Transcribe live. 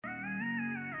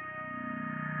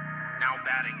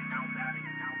batting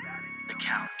the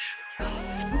couch.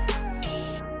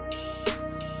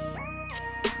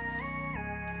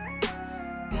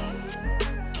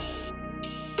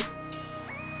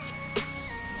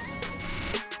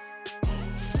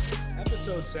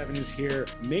 Episode 7 is here,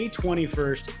 May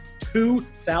 21st,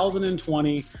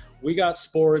 2020. We got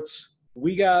sports,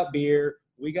 we got beer,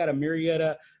 we got a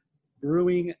Murrieta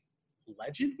Brewing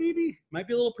legend, maybe? Might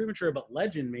be a little premature, but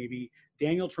legend, maybe.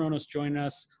 Daniel Terrones joining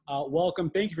us. Welcome.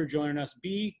 Thank you for joining us.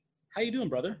 B, how you doing,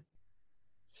 brother?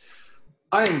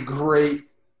 I am great.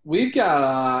 We've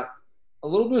got a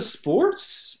little bit of sports.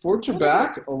 Sports are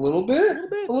back a little bit,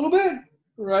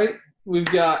 right? We've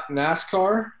got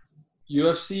NASCAR,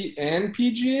 UFC, and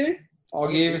PGA. All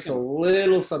gave us a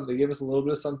little something. Give us a little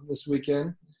bit of something this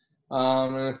weekend.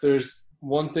 And if there's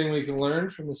one thing we can learn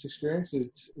from this experience,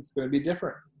 it's going to be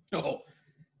different. Oh,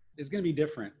 it's going to be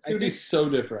different. It's going to be so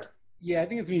different. Yeah, I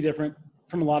think it's going to be different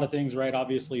from a lot of things, right?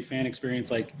 Obviously, fan experience,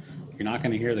 like you're not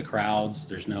going to hear the crowds.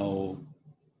 There's no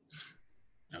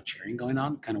cheering going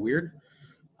on. Kind of weird.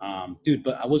 Dude,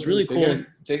 but I was really cool.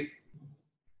 They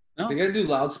got to do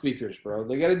loudspeakers, bro.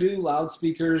 They got to do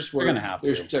loudspeakers. They're going to have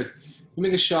to. Like, you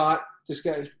make a shot. This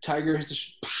guy, Tiger,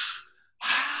 hits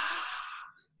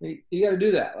you got to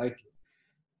do that. Like,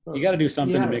 you got to do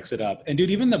something to mix it up. And dude,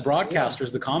 even the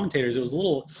broadcasters, the commentators, it was a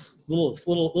little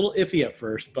iffy at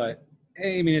first, but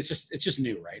hey, I mean, it's just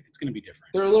new, right? It's going to be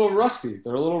different. They're a little rusty.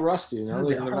 You know,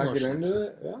 they're not get into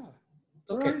it. Yeah,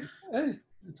 it's okay. Right. Hey,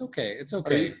 it's okay. It's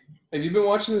okay. Have you been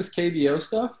watching this KBO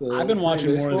stuff? I've been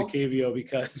watching more of the KBO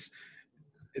because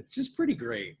it's just pretty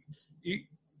great.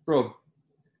 Bro,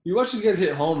 you watch these guys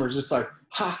hit homers, it's like,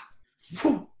 ha,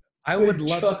 whew, I would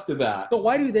love to that. So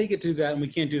why do they get to do that and we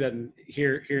can't do that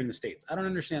here in the States? I don't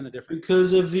understand the difference.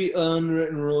 Because of the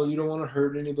unwritten rule, you don't want to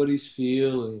hurt anybody's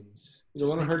feelings. You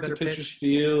don't want to hurt the pitcher's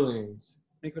feelings.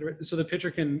 So the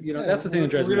pitcher can, that's the thing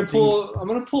that drives me. I'm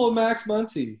gonna pull a Max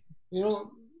Muncy.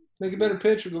 Make a better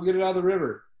pitch or go get it out of the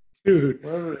river. Dude,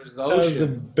 whatever it is, that was the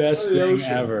best thing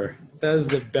ever. That is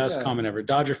the best comment ever.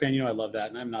 Dodger fan, I love that.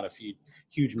 And I'm not a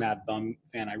huge Mad Bum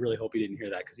fan. I really hope he didn't hear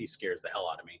that because he scares the hell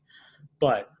out of me.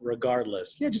 But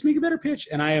regardless, just make a better pitch.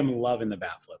 And I am loving the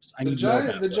bat flips.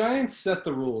 The Giants set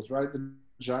the rules, right? The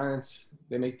Giants,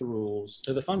 they make the rules.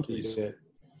 They're the fun police. Yeah.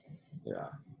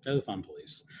 They're the fun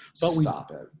police. But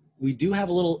Stop it. We do have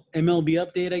a little MLB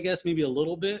update, I guess, maybe a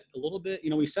little bit.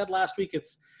 We said last week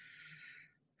it's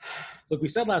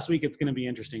going to be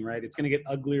interesting, right? It's going to get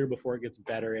uglier before it gets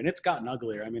better, and it's gotten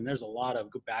uglier. I mean, there's a lot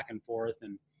of back and forth,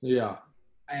 and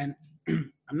I'm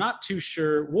not too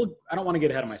sure. I don't want to get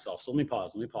ahead of myself, so let me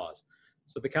pause.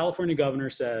 So the California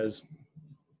governor says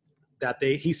that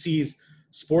he sees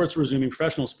sports resuming,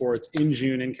 professional sports, in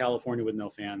June in California with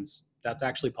no fans. That's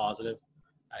actually positive.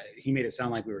 He made it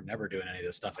sound like we were never doing any of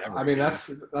this stuff ever. I mean, that's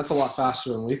a lot faster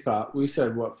than we thought. We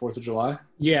said, 4th of July?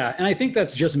 Yeah, and I think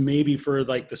that's just maybe for,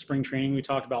 like, the spring training we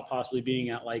talked about possibly being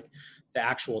at, like, the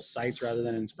actual sites rather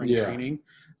than in spring training.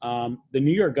 The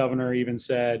New York governor even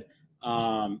said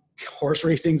horse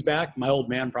racing's back. My old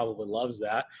man probably loves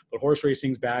that, but horse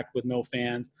racing's back with no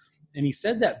fans. And he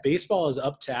said that baseball is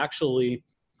up to actually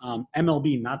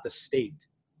MLB, not the state.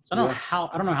 So I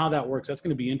don't know how that works. That's going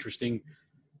to be interesting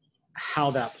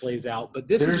how that plays out. But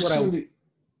this is what there's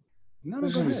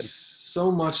going to be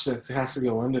so much that has to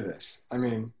go into this. I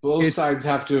mean, both sides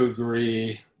have to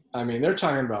agree. I mean, they're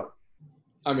talking about,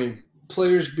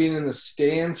 players being in the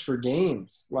stands for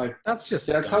games. Like, that's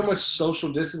how much social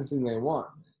distancing they want.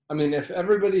 I mean, if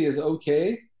everybody is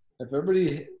okay, if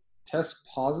everybody tests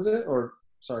positive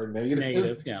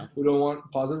negative. Yeah. We don't want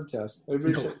positive tests.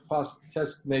 Everybody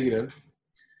tests negative.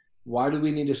 Why do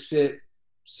we need to sit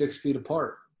 6 feet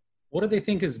apart? What do they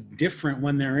think is different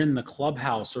when they're in the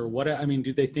clubhouse, or what? I mean,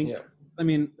 do they think? Yeah. I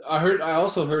mean, I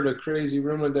also heard a crazy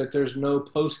rumor that there's no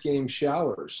post-game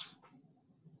showers.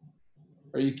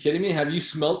 Are you kidding me? Have you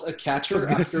smelt a catcher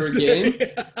after a game?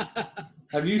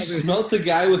 Have you smelt the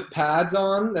guy with pads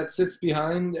on that sits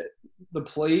behind the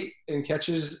plate and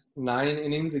catches 9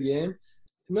 innings a game?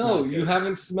 No, you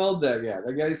haven't smelled that guy.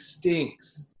 That guy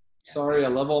stinks. Sorry, I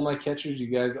love all my catchers. You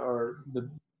guys are the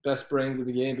best brains of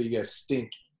the game, but you guys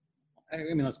stink. I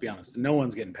mean, let's be honest. No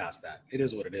one's getting past that. It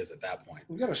is what it is at that point.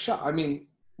 We got a shot. I mean,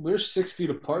 we're 6 feet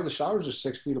apart. The showers are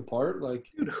 6 feet apart. Like,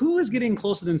 dude, who is getting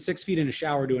closer than 6 feet in a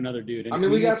shower to another dude? And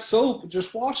we got soap.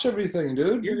 Just wash everything,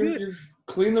 dude. You're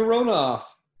clean the Rona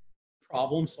off.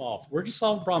 Problem solved. We're just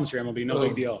solving problems here, MLB. No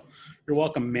big deal. You're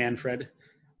welcome, Manfred.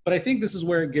 But I think this is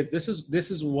where it gets.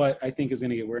 This is what I think is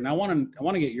going to get weird. And I want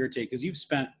to get your take because you've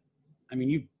been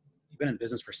in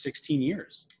business for 16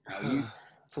 years.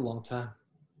 It's a long time.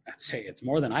 I'd say it's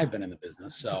more than I've been in the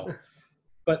business. So,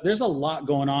 But there's a lot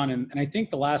going on. And I think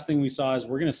the last thing we saw is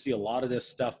we're going to see a lot of this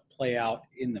stuff play out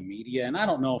in the media. And I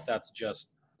don't know if that's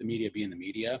just the media being the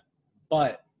media,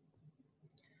 but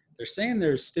they're saying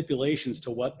there's stipulations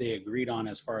to what they agreed on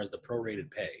as far as the prorated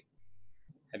pay.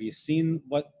 Have you seen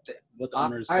what the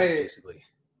owners said, basically?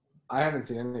 I haven't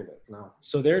seen any of it, no.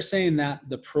 So they're saying that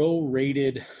the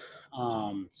prorated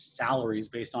salaries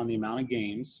based on the amount of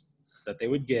games that they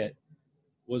would get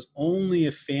was only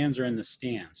if fans are in the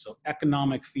stands. So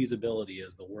economic feasibility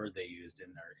is the word they used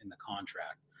in the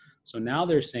contract. So now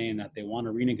they're saying that they want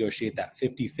to renegotiate that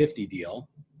 50-50 deal.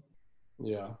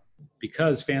 Yeah.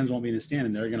 Because fans won't be in the stand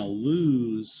and they're going to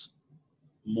lose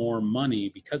more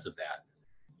money because of that.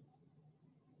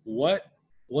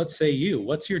 What say you?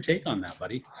 What's your take on that,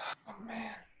 buddy? Oh,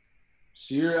 man.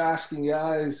 So you're asking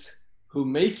guys who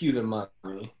make you the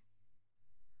money,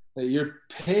 that you're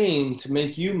paying to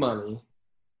make you money,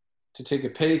 to take a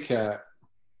pay cut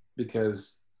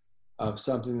because of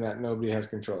something that nobody has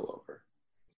control over.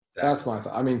 That's my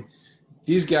thought. I mean,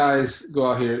 these guys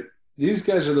go out here. These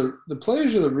guys are the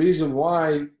players are the reason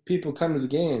why people come to the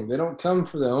game. They don't come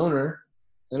for the owner.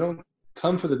 They don't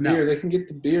come for the beer. They can get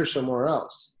the beer somewhere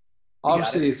else.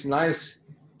 Obviously, it's nice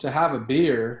to have a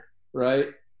beer, right,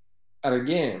 at a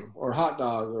game or a hot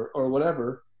dog or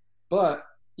whatever, but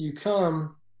you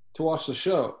come to watch the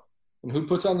show. And who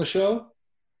puts on the show?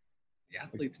 The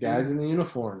athletes do. Guys in the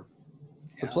uniform.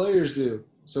 Yeah. The players do.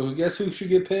 So guess who should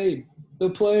get paid? The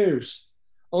players.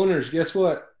 Owners, guess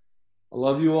what? I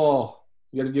love you all.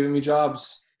 You guys are giving me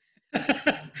jobs.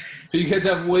 But you guys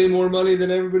have way more money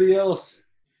than everybody else.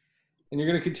 And you're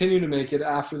going to continue to make it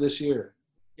after this year.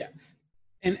 Yeah.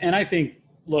 And I think,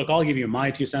 look, I'll give you my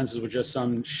 2 cents with just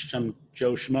some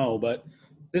Joe Schmo, but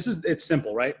it's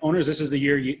simple, right? Owners, this is the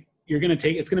year you're going to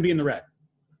take, it's going to be in the red.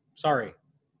 Sorry.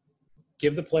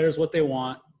 Give the players what they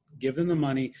want. Give them the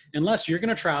money. Unless you're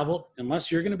going to travel,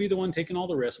 unless you're going to be the one taking all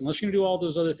the risks, unless you're going to do all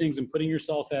those other things and putting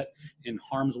yourself in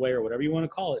harm's way or whatever you want to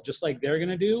call it, just like they're going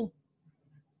to do,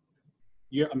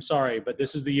 I'm sorry, but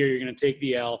this is the year you're going to take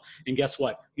the L. And guess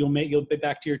what? You'll be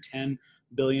back to your $10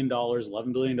 billion,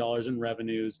 $11 billion in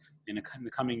revenues in the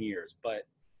coming years. But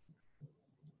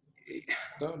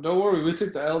don't worry. We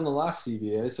took the L in the last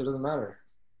CBA, so it doesn't matter.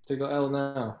 Take the L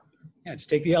now. Yeah, just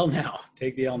take the L now.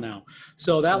 Take the L now.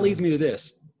 So that leads me to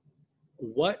this.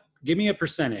 Give me a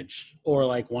percentage, or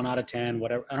like 1 out of 10,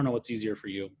 whatever. I don't know what's easier for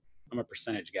you. I'm a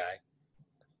percentage guy.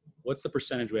 What's the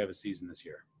percentage we have a season this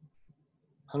year?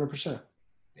 100%.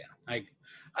 Yeah,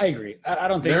 I agree. I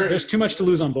don't think there's too much to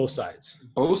lose on both sides.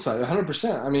 Both sides,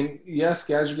 100%. I mean, yes,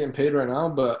 guys are getting paid right now,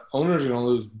 but owners are going to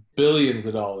lose billions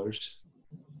of dollars.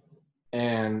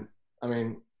 And, I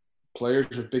mean, players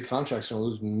with big contracts are going to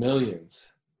lose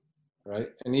millions, right?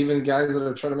 And even guys that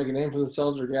are trying to make a name for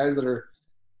themselves, or guys that are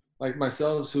like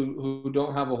myself who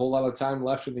don't have a whole lot of time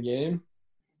left in the game,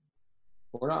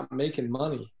 we're not making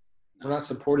money. We're not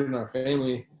supporting our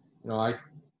family. You know, I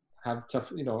have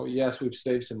tough, yes, we've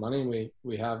saved some money.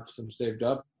 We have some saved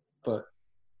up, but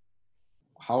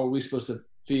how are we supposed to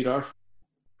feed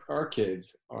our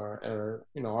kids, or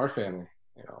our family,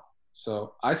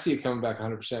 So I see it coming back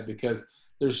 100% because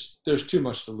there's too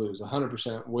much to lose,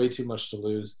 100%, way too much to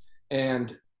lose.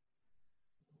 And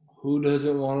who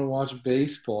doesn't want to watch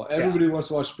baseball? Everybody wants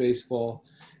to watch baseball.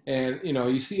 And,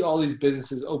 you see all these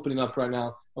businesses opening up right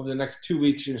now. Over the next 2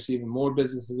 weeks, you're going to see even more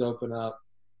businesses open up.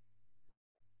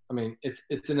 I mean,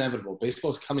 it's inevitable.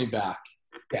 Baseball's coming back.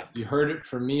 Yeah. You heard it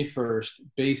from me first.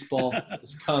 Baseball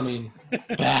is coming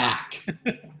back.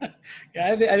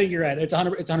 Yeah, I think you're right. It's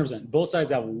 100%. Both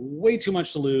sides have way too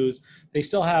much to lose. They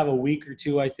still have a week or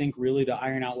two, I think, really to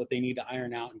iron out what they need to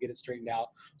iron out and get it straightened out.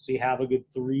 So you have a good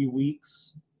 3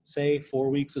 weeks, say 4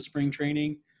 weeks of spring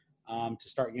training to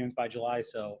start games by July.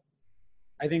 So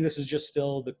I think this is just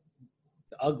still the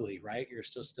ugly, right? You're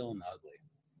still in the ugly.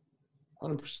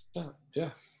 100%. Yeah.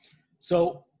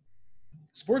 So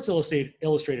Sports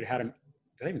Illustrated had did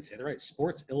I even say that right?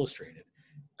 Sports Illustrated.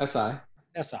 SI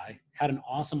had an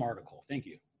awesome article. Thank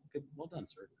you. Good, well done,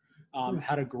 sir.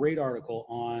 Had a great article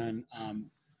on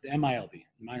the MILB,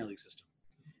 the minor league system,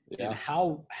 and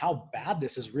how bad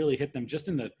this has really hit them just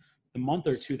in the month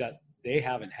or two that they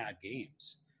haven't had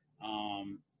games.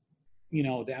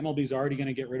 The MLB is already going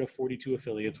to get rid of 42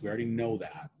 affiliates. We already know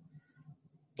that.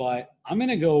 But I'm going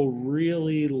to go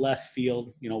really left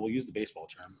field. We'll use the baseball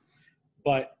term.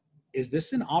 But is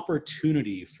this an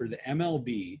opportunity for the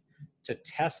MLB to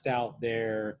test out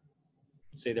their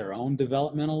own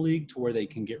developmental league to where they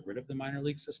can get rid of the minor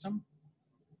league system?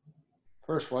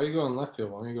 First, why are you going left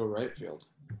field? Why don't you go right field?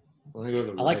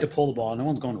 I like to pull the ball. No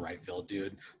one's going to right field,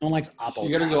 dude. No one likes Oppo.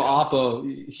 You got to go Oppo.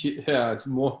 Yeah, it's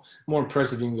more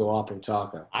impressive you can go Oppo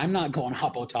Taco. I'm not going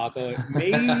Oppo Taco.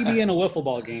 Maybe in a wiffle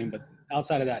ball game, but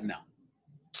outside of that, no.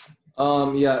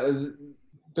 Yeah,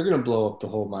 they're gonna blow up the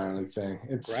whole minor league thing.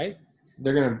 It's right.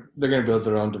 They're gonna build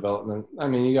their own development. I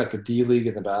mean, you got the D League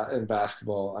in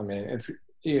basketball. I mean,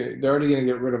 they're already gonna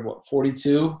get rid of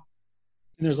 42.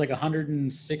 And there's like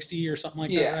 160 or something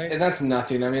like that, right? Yeah, and that's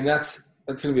nothing. I mean, that's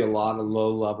gonna be a lot of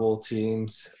low level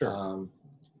teams. Sure.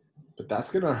 But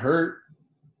that's gonna hurt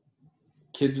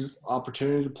kids'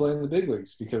 opportunity to play in the big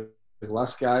leagues because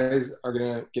less guys are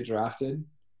gonna get drafted.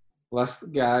 Less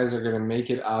guys are gonna make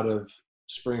it out of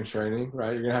spring training,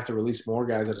 right? You're gonna have to release more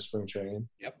guys out of spring training.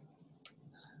 Yep.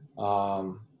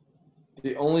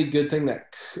 The only good thing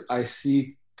that I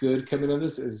see good coming of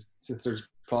this is since there's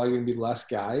probably going to be less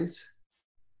guys,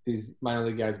 these minor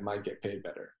league guys might get paid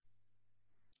better.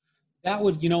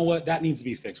 You know what? That needs to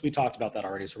be fixed. We talked about that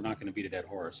already, so we're not going to beat a dead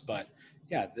horse. But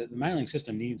yeah, the minor league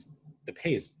system the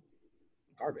pay is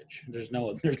garbage. There's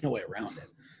no way around it.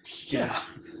 Yeah.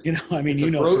 I mean,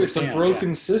 it's a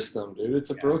broken system, dude. It's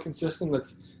a broken system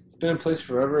it's been in place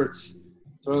forever. It's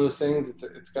one of those things.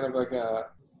 It's kind of like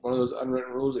one of those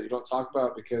unwritten rules that you don't talk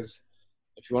about because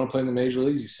if you want to play in the major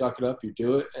leagues, you suck it up, you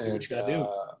do it, and what you gotta do.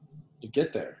 You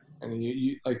get there. And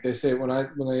you like they say when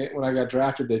I got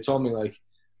drafted, they told me like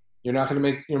you're not going to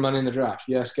make your money in the draft.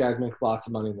 Yes, guys make lots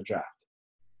of money in the draft,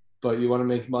 but you want to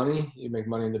make money, you make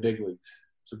money in the big leagues.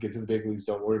 So get to the big leagues.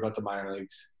 Don't worry about the minor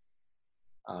leagues.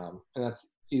 And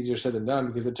that's easier said than done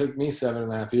because it took me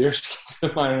 7.5 years to get to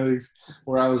the minor leagues,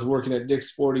 where I was working at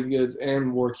Dick's Sporting Goods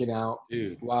and working out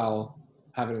while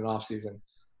having an off season.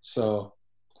 So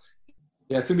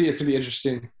yeah, it's gonna be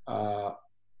interesting. I'm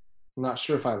not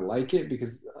sure if I like it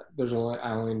because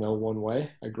I only know one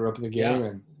way. I grew up in the game,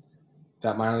 and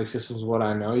that minor league system is what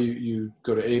I know. You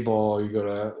go to A ball, you go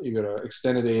to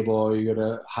extended A ball, you go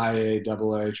to high A,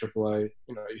 double A, triple A.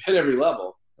 You hit every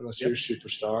level unless you're a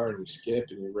superstar and you skip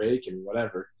and you rake and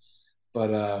whatever. But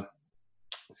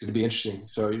it's going to be interesting.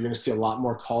 So you're going to see a lot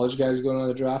more college guys going on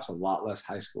the draft, a lot less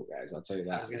high school guys. I'll tell you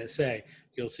that. I was going to say,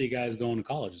 you'll see guys going to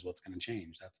college is what's going to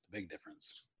change. That's the big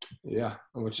difference. Yeah,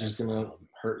 which is going to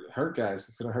hurt guys.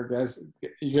 It's going to hurt guys.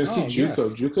 You're going to see JUCO.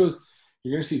 Yes. JUCO.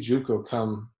 You're going to see JUCO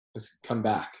come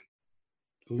back.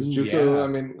 Because JUCO, I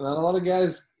mean, not a lot of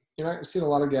guys. You're not seeing a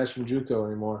lot of guys from JUCO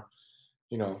anymore.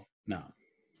 No.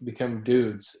 Become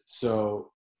dudes.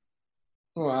 So,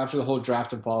 after the whole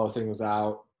draft and follow thing was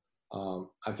out.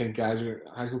 I think high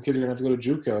school kids are going to have to go to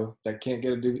JUCO that can't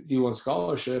get a D1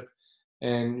 scholarship,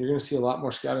 and you're going to see a lot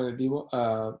more scouting at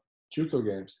JUCO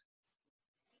games.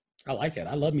 I like it.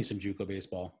 I love me some JUCO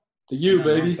baseball. The U,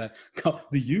 baby.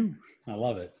 The U. I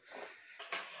love it.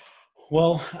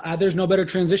 Well, there's no better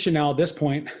transition now at this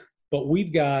point, but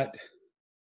we've got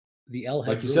the L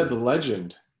head. Like you said, the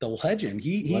legend. The legend.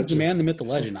 He's the man, the myth, the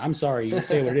legend. I'm sorry, you can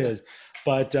say what it is.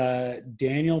 But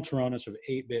Daniel Terrones of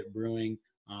 8-Bit Brewing.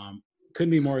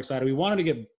 Couldn't be more excited. We wanted to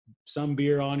get some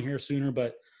beer on here sooner,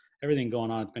 but everything going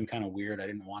on, it's been kind of weird. I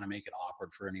didn't want to make it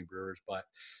awkward for any brewers, but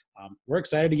we're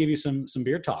excited to give you some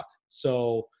beer talk.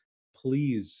 So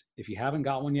please, if you haven't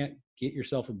got one yet, get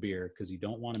yourself a beer because you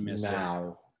don't want to miss it.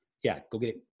 Yeah, go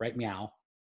get it right meow.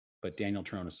 But Daniel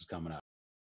Terrones is coming up.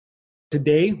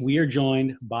 Today, we are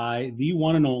joined by the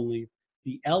one and only,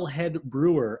 the L head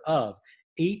brewer of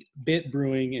 8-Bit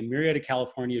Brewing in Murrieta,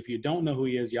 California. If you don't know who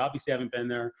he is, you obviously haven't been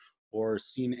there or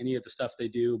seen any of the stuff they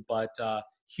do. But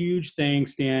huge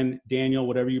thanks, Daniel,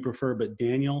 whatever you prefer. But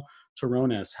Daniel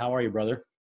Terrones, how are you, brother?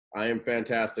 I am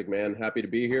fantastic, man. Happy to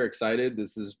be here. Excited.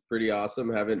 This is pretty awesome.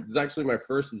 This is actually my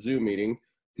first Zoom meeting.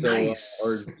 So, nice.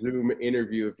 Or Zoom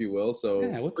interview, if you will. So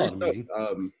yeah, we'll call it a meeting.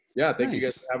 Thank you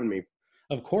guys for having me.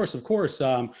 Of course.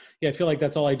 I feel like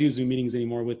that's all I do, Zoom meetings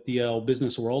anymore with the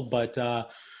business world. But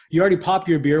you already popped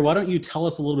your beer. Why don't you tell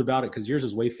us a little bit about it? Because yours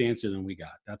is way fancier than we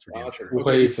got. That's for damn sure.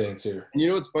 Way fancier. And you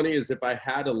know what's funny is if I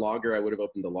had a lager, I would have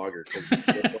opened the lager.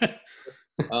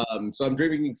 So I'm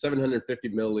drinking 750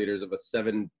 milliliters of a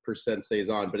 7%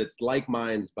 Saison, but it's like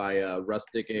mine's by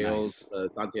Rustic Ales,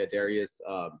 Santia Darius.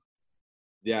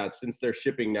 Since they're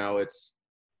shipping now, it's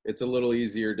a little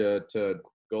easier to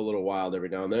go a little wild every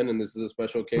now and then, and this is a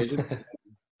special occasion.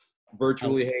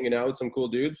 Virtually hanging out with some cool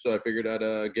dudes, so I figured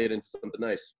I'd get into something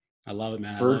nice. I love it,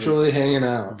 man. Virtually hanging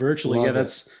out. Virtually, love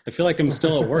it. I feel like I'm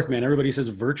still at work, man. Everybody says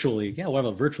virtually. Yeah, we'll have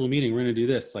a virtual meeting. We're going to do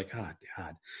this. It's like, God.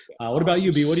 What about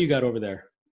you, B? What do you got over there?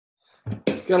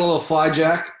 Got a little fly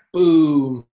jack.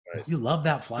 Boom. Nice. You love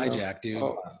that fly jack, dude.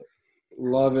 Oh,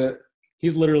 love it.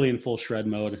 He's literally in full shred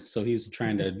mode, so he's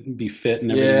trying to be fit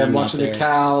and everything. Yeah, I'm watching the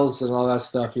cows and all that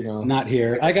stuff, Not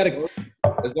here. I got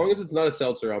to As long as it's not a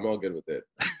seltzer, I'm all good with it.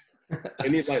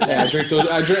 Any like Yeah, I drink those.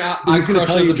 I He's going to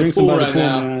tell you drink some by the pool,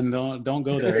 now. man. Don't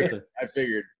go there. I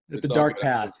figured. It's a dark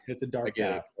path. It's a dark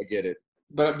path. I get it.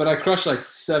 But I crush like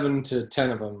 7 to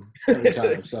 10 of them every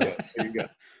time. So there you go.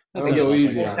 I don't go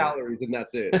easy. 4 calories and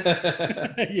that's it.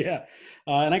 Yeah.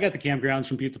 And I got the campgrounds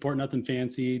from Pizza Port, nothing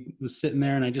fancy. Was sitting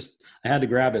there and I had to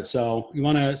grab it. So you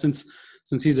want to,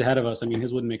 since he's ahead of us, I mean,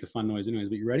 his wouldn't make a fun noise anyways,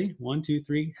 but you ready? 1, 2,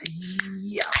 3.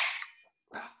 Yeah.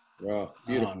 Oh,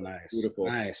 beautiful. Oh, nice. Beautiful.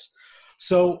 Nice.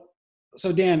 So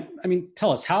Dan, I mean,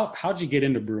 tell us how'd you get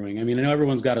into brewing? I mean, I know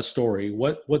everyone's got a story.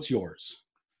 What's yours?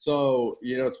 So,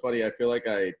 it's funny. I feel like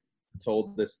I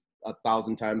told this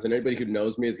 1,000 times, and anybody who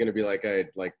knows me is going to be like,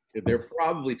 they're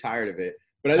probably tired of it.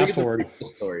 But I think it's a pretty cool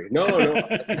story. No,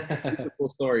 it's a cool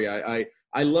story. I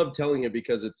love telling it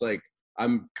because it's like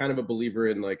I'm kind of a believer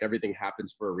in like everything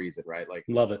happens for a reason, right? Like,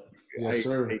 love it. Yes,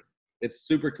 sir. It's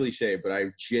super cliche, but I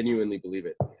genuinely believe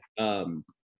it.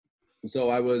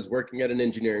 So I was working at an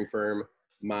engineering firm.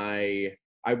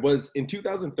 I was in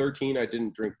 2013. I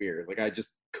didn't drink beer. Like I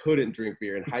just couldn't drink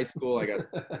beer in high school.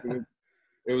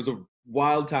 It was a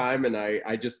wild time, and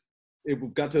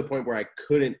it got to the point where I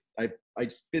couldn't. I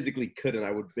just physically couldn't.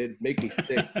 It'd make me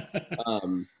sick.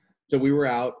 So we were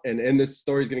out, and this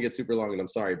story is gonna get super long, and I'm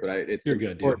sorry, but it's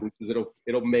important because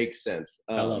it'll make sense.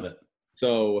 I love it.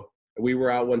 So we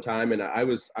were out one time, and I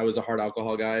was a hard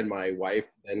alcohol guy, and my wife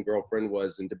and girlfriend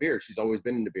was into beer. She's always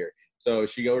been into beer. So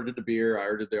she ordered the beer. I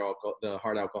ordered the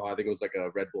hard alcohol. I think it was like a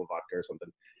Red Bull vodka or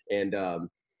something. And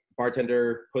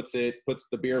bartender puts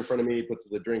the beer in front of me, puts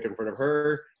the drink in front of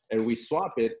her, and we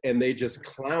swap it. And they just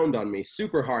clowned on me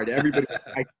super hard. Everybody,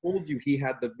 I told you he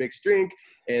had the mixed drink.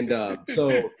 And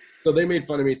so they made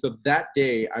fun of me. So that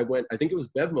day I think it was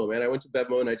Bevmo, man. I went to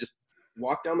Bevmo and I just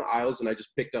walked down the aisles and I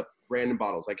just picked up random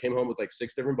bottles. I came home with like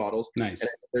 6 different bottles. Nice.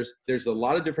 And there's a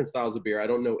lot of different styles of beer. I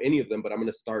don't know any of them, but I'm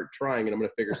going to start trying and I'm going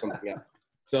to figure something out.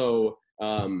 So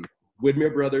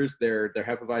Widmer Brothers, their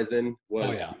Hefeweizen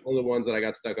was one of the ones that I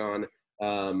got stuck on.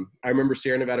 I remember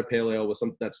Sierra Nevada Pale Ale was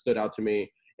something that stood out to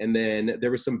me. And then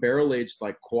there was some barrel aged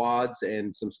like quads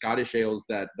and some Scottish ales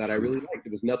that I really liked.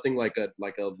 It was nothing like a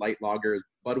light lager.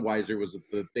 Budweiser was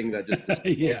the thing that just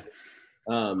yeah.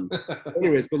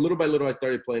 Anyways, so little by little I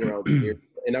started playing around with beer,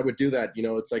 and I would do that.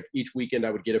 It's like each weekend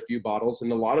I would get a few bottles,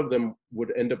 and a lot of them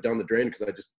would end up down the drain because I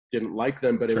just didn't like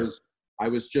them. But I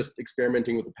was just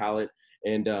experimenting with the palate,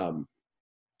 and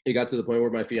it got to the point where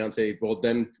my fiance,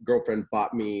 then girlfriend,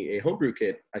 bought me a homebrew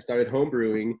kit. I started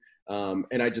homebrewing,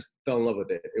 and I just fell in love with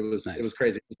it. It was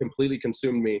crazy. It completely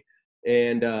consumed me,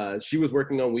 and she was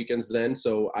working on weekends then,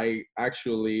 so I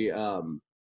actually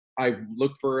I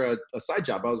looked for a side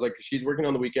job. I was like, she's working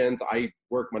on the weekends. I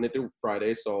work Monday through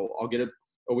Friday, so I'll get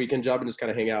a weekend job and just kind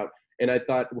of hang out. And I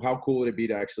thought, how cool would it be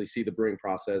to actually see the brewing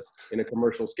process in a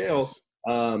commercial scale?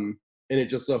 And it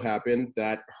just so happened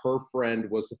that her friend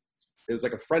it was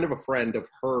like a friend of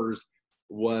hers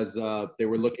was, they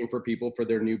were looking for people for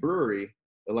their new brewery,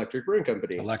 Electric Brewing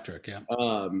Company. Electric, yeah.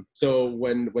 So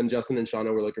when Justin and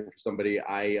Shauna were looking for somebody,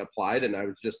 I applied, and I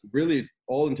was just really,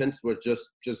 all intents was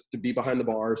just to be behind the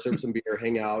bar, serve some beer,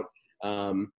 hang out.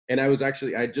 And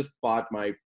I just bought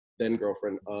my then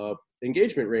girlfriend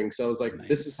engagement ring. So I was like,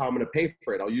 This is how I'm going to pay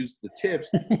for it. I'll use the tips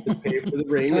to pay for the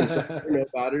ring, and so I know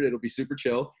about it. It'll be super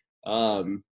chill.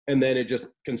 And then it just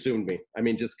consumed me. I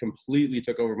mean, just completely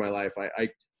took over my life. I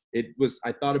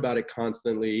thought about it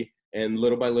constantly. And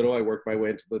little by little, I worked my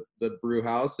way into the brew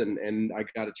house, and I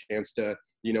got a chance to,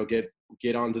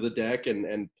 get onto the deck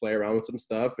and play around with some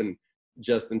stuff. And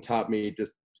Justin taught me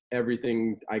just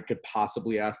everything I could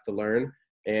possibly ask to learn.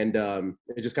 And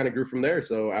it just kind of grew from there.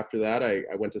 So after that, I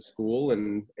went to school,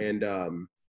 and then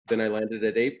I landed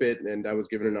at 8-Bit, and I was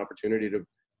given an opportunity to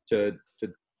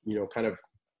kind of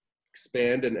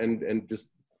expand and just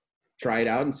try it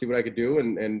out and see what I could do.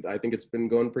 And I think it's been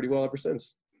going pretty well ever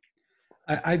since.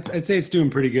 I'd say it's doing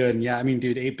pretty good. And yeah, I mean,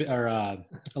 dude,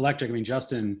 Electric, I mean,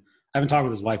 Justin, I haven't talked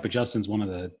with his wife, but Justin's one of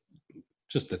the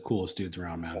coolest dudes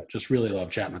around, man. Just really love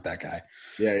chatting with that guy.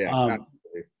 Yeah.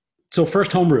 So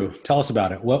first homebrew, tell us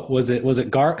about it. What was it? Was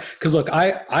it Because look,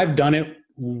 I've done it,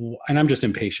 and I'm just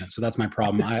impatient. So that's my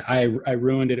problem. I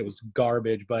ruined it. It was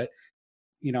garbage, but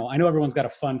I know everyone's got a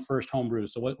fun first homebrew.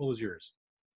 So what was yours?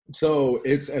 So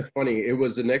it's funny. It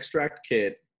was an extract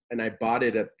kit, and I bought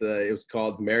it it was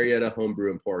called Murrieta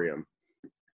Homebrew Emporium.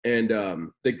 And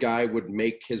the guy would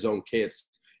make his own kits,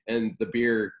 and the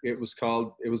beer, it was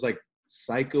like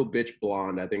Psycho Bitch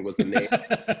Blonde, I think was the name.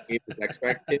 It was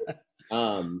extract kit.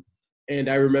 And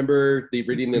I remember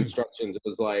reading the instructions. It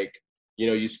was like,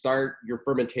 you start your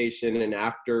fermentation, and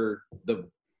after the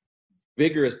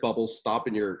vigorous bubbles stop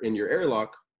in your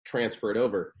airlock, transfer it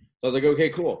over. So I was like, okay,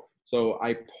 cool. So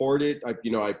I poured it, I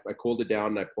cooled it down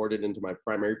and I poured it into my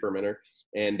primary fermenter,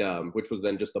 and which was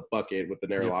then just a bucket with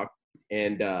an airlock.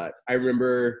 And I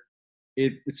remember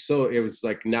it was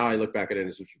like, now I look back at it,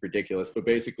 it's just ridiculous. But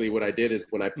basically what I did is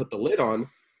when I put the lid on,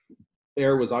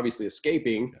 air was obviously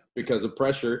escaping because of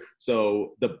pressure.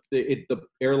 So the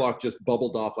airlock just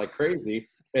bubbled off like crazy.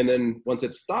 And then once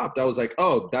it stopped, I was like,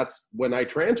 oh, that's when I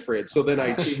transfer it. So then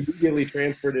I immediately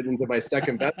transferred it into my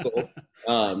second vessel,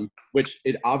 which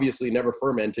it obviously never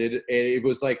fermented. And it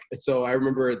was like, so I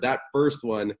remember that first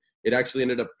one, it actually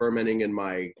ended up fermenting in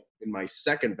my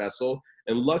second vessel.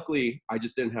 And luckily I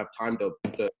just didn't have time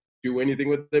to do anything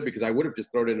with it, because I would have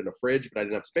just thrown it in a fridge, but I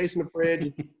didn't have space in the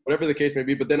fridge, whatever the case may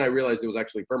be. But then I realized it was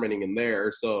actually fermenting in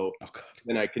there. So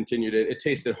then I continued it. It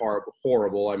tasted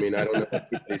horrible. I mean, I don't know if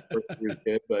anybody's first beer is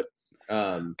good, but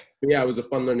yeah, it was a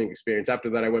fun learning experience. After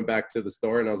that, I went back to the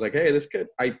store and I was like, hey, this kid,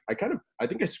 I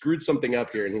think I screwed something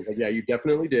up here. And he's like, yeah, you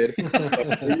definitely did.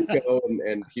 But here you go.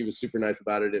 And he was super nice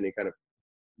about it. And he kind of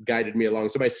guided me along.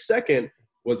 So my second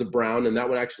was a brown, and that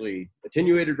one actually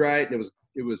attenuated right. And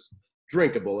it was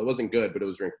drinkable. It wasn't good, but it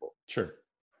was drinkable. Sure.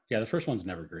 Yeah, the first one's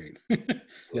never great.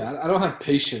 Yeah, I don't have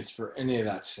patience for any of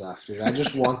that stuff, dude. I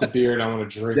just want the beer and I want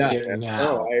to drink it now.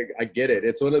 No, I get it.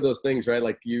 It's one of those things, right?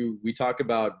 Like we talk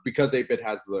about, because 8-Bit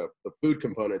has the food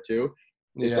component too.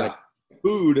 It's like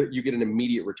food, you get an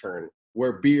immediate return.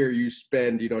 Where beer, you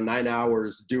spend 9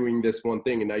 hours doing this one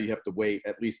thing, and now you have to wait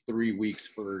at least 3 weeks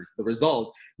for the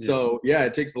result. So yeah,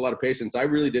 it takes a lot of patience. I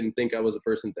really didn't think I was a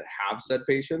person to have said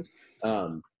patience.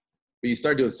 But you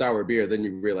start doing sour beer, then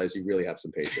you realize you really have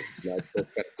some patience. That's kind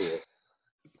of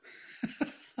cool.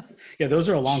 Yeah, those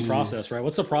are a long process, right?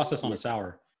 What's the process on a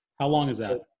sour? How long is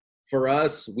that? For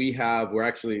us, we're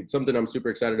actually, something I'm super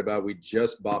excited about. We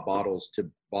just bought bottles to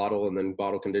bottle and then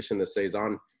bottle condition the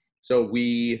Saison. So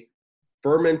we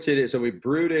fermented it. So we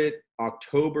brewed it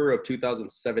October of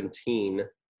 2017.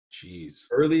 Jeez.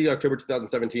 Early October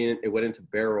 2017, it went into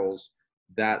barrels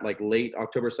that like late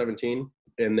October 17.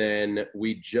 And then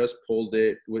we just pulled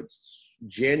it with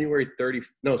December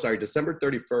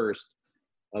 31st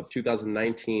of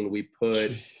 2019.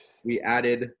 We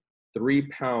added 3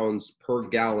 pounds per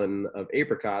gallon of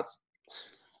apricots,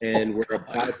 and we're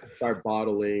about to start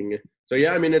bottling. So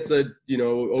yeah, I mean, it's a,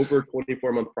 over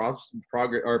 24-month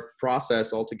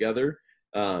process altogether.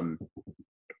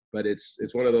 But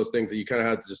it's one of those things that you kind of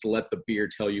have to just let the beer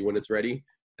tell you when it's ready.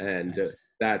 And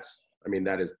that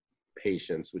is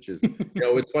patience, which is,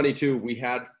 it's funny too. We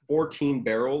had 14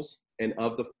 barrels, and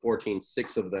of the 14,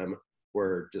 6 of them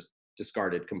were just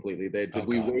discarded completely.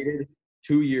 We waited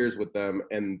 2 years with them,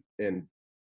 and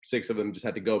 6 of them just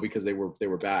had to go because they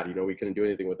were bad. We couldn't do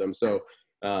anything with them. So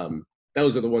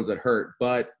those are the ones that hurt,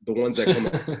 but the ones that come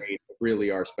out really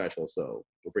are special. So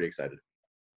we're pretty excited.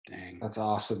 Dang, that's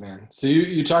awesome, man. So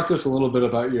you talked to us a little bit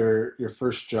about your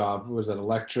first job. Was that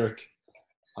Electric?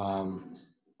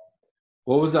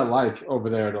 What was that like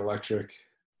over there at Electric?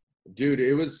 Dude,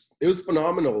 it was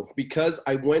phenomenal, because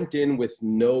I went in with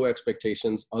no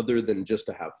expectations other than just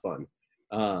to have fun.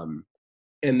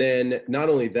 And then not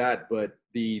only that, but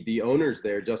the owners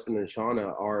there, Justin and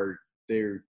Shauna,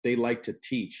 they like to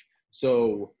teach.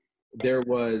 So there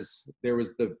was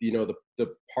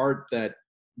the part that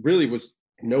really was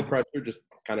no pressure, just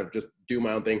kind of just do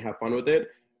my own thing, have fun with it.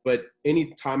 But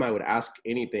anytime I would ask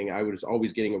anything, I was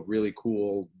always getting a really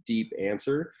cool, deep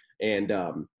answer. And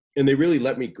they really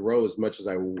let me grow as much as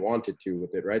I wanted to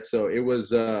with it, right? So it was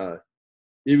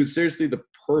seriously the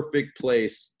perfect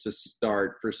place to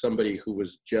start for somebody who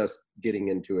was just getting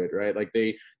into it, right? Like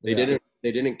they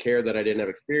didn't care that I didn't have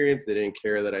experience. They didn't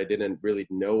care that I didn't really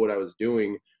know what I was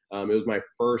doing. It was my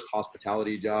first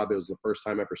hospitality job. It was the first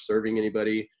time ever serving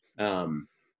anybody.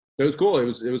 It was cool. It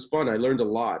was fun. I learned a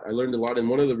lot. And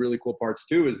one of the really cool parts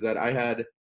too is that I had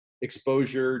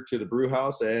exposure to the brew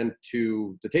house and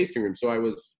to the tasting room. So I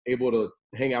was able to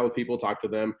hang out with people, talk to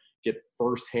them, get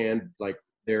firsthand, like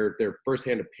their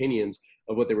firsthand opinions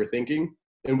of what they were thinking.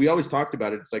 And we always talked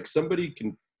about it. It's like somebody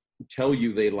can tell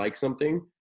you they like something,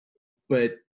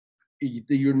 but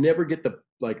you never get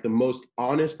the most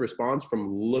honest response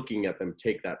from looking at them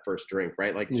take that first drink,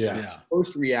 right? Like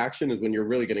first reaction is when you're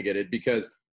really going to get it, because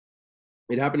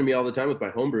it happened to me all the time with my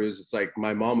home brews. It's like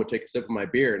my mom would take a sip of my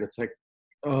beer and it's like,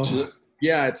 oh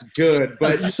yeah, it's good,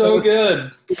 but it's so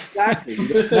good. Exactly.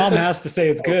 Mom has to say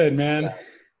it's good, man.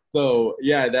 So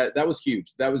yeah, that was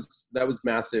huge. That was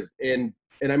massive. And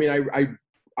I mean,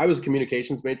 I was a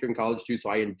communications major in college too, so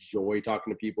I enjoy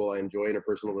talking to people. I enjoy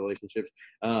interpersonal relationships.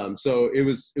 So it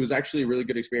was actually a really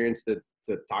good experience to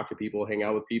talk to people, hang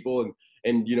out with people,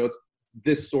 and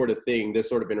this sort of thing, this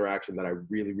sort of interaction that I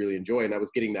really, really enjoy. And I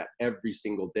was getting that every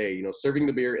single day, you know, serving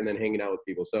the beer and then hanging out with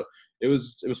people. So it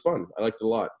was fun. I liked it a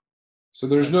lot. So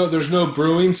there's no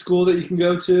brewing school that you can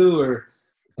go to, or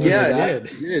yeah, I I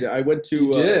did. I went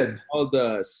to called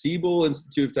the Siebel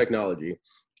Institute of Technology,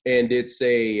 and it's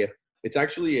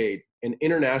actually an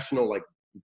international, like,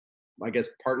 I guess,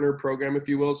 partner program, if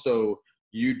you will. So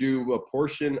you do a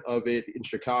portion of it in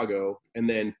Chicago, and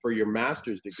then for your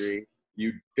master's degree,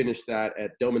 you finish that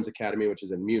at Doman's Academy, which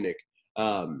is in Munich.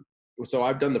 So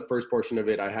I've done the first portion of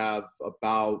it. I have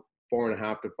about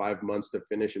 4.5 to 5 months to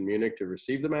finish in Munich to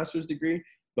receive the master's degree.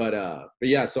 But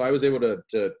yeah, so I was able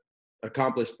to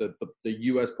accomplish the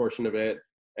U.S. portion of it.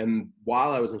 And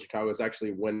while I was in Chicago, it's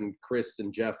actually when Chris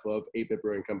and Jeff of 8-Bit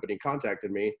Brewing Company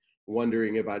contacted me,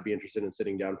 wondering if I'd be interested in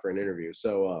sitting down for an interview.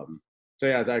 So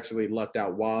yeah, I actually lucked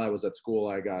out. While I was at school,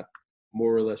 I got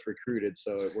more or less recruited.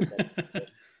 So it worked out.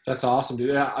 That's awesome,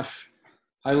 dude. Yeah,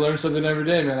 I learned something every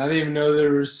day, man. I didn't even know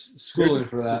there was schooling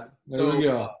for that. There we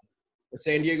go.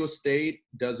 San Diego State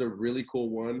does a really cool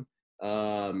one.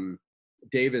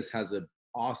 Davis has an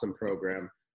awesome program.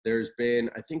 There's been,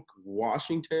 I think,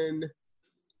 Washington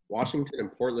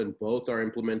and Portland both are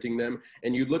implementing them.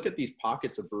 And you look at these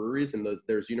pockets of breweries, and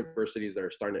there's universities that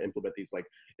are starting to implement these. Like,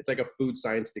 it's like a food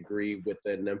science degree with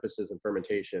an emphasis in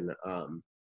fermentation.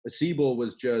 Siebel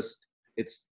was just,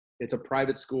 it's a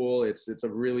private school. It's a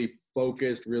really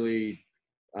focused, really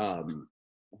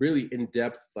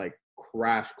in-depth, like,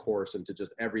 crash course into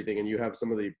just everything. And you have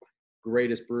some of the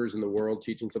greatest brewers in the world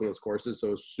teaching some of those courses.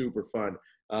 So it's super fun.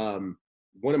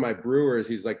 One of my brewers,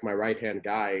 he's like my right-hand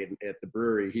guy at the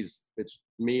brewery. It's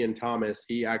me and Thomas.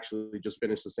 He actually just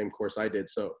finished the same course I did.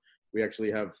 So we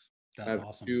actually have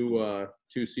awesome.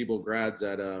 two Siebel grads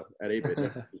at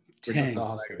 8-Bit. That's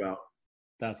awesome.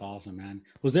 That's awesome, man.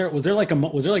 Was there like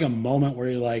a moment where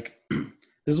you're like,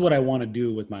 this is what I want to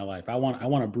do with my life. I want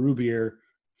to brew beer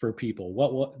for people.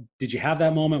 What did you have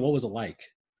that moment? What was it like?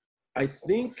 I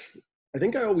think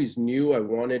I always knew I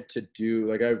wanted to do,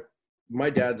 like, my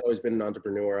dad's always been an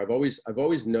entrepreneur. I've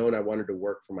always known I wanted to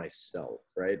work for myself,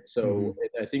 right? So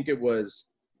I think it was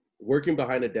working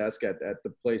behind a desk at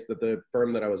the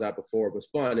firm that I was at before was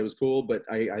fun. It was cool, but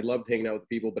I loved hanging out with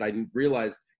people, but I didn't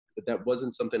realize that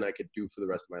wasn't something I could do for the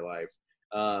rest of my life.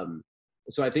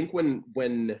 So I think when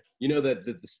you know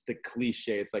the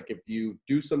cliche, it's like, if you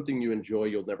do something you enjoy,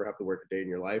 you'll never have to work a day in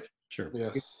your life. Sure.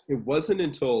 Yes. It wasn't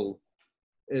until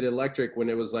at Electric when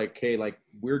it was like, hey, like,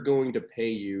 we're going to pay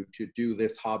you to do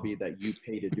this hobby that you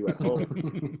pay to do at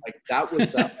home. Like, that was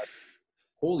that. Like,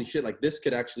 holy shit! Like, this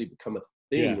could actually become a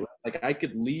thing. Yeah. Like, I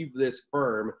could leave this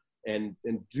firm and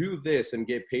do this and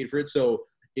get paid for it. So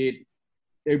I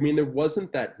mean, there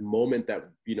wasn't that moment that,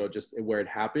 you know, just where it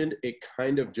happened. It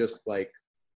kind of just, like,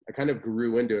 I kind of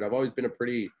grew into it. I've always been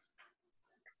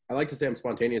I like to say I'm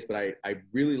spontaneous, but I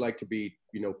really like to be,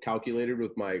 you know, calculated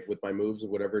with my moves of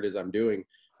whatever it is I'm doing.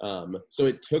 So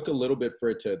it took a little bit for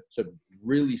it to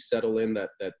really settle in that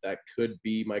could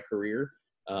be my career.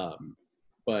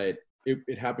 But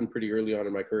it happened pretty early on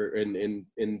in my career, in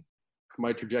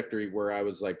my trajectory, where I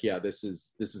was like, yeah, this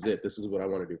is it. This is what I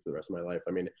want to do for the rest of my life.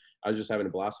 I mean, I was just having a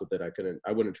blast with it.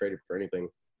 I wouldn't trade it for anything.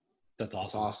 That's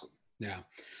awesome. Yeah.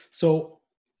 So,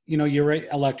 you know, you're right,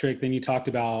 Electric. Then you talked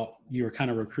about you were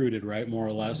kind of recruited, right, more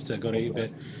or less, to go to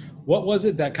 8-Bit. What was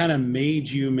it that kind of made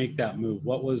you make that move?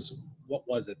 What was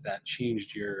it that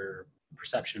changed your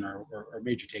perception or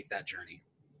made you take that journey?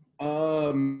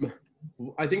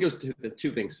 I think it was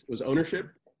two things. It was ownership,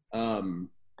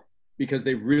 because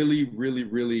they really, really,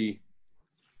 really,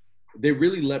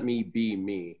 let me be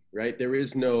me, right?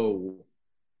 There's never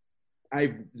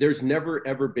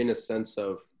ever been a sense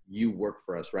of you work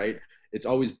for us, right? It's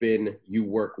always been you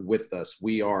work with us.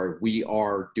 We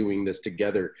are doing this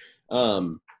together.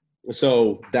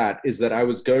 So that I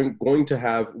was going to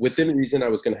have, within reason, I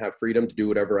was going to have freedom to do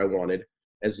whatever I wanted,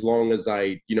 as long as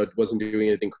I, you know, wasn't doing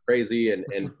anything crazy, and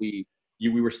we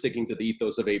were sticking to the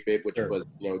ethos of 8-Bit, which was,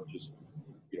 you know, just,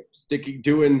 you know,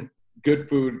 doing good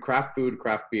food, craft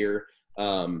beer.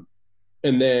 And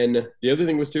then the other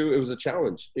thing was too, it was a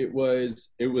challenge. It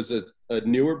was a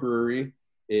newer brewery.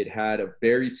 It had a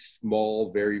very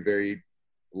small, very, very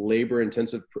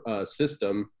labor-intensive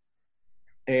system,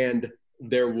 and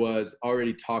there was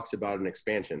already talks about an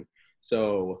expansion.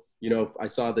 So, you know, I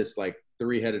saw this, like,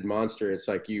 three-headed monster. It's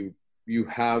like you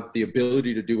have the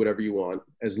ability to do whatever you want,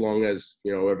 as long as,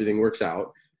 you know, everything works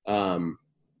out.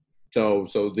 So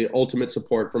the ultimate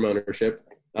support from ownership.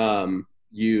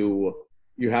 You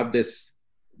have this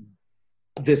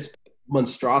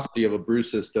monstrosity of a brew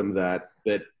system that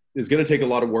is going to take a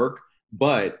lot of work,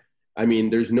 but I mean,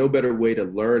 there's no better way to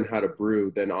learn how to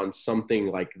brew than on something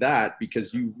like that,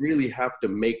 because you really have to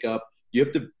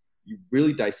you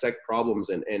really dissect problems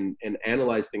and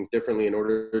analyze things differently in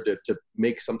order to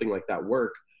make something like that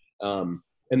work. And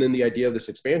then the idea of this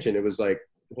expansion, it was like,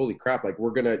 holy crap, like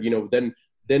we're going to,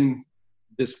 then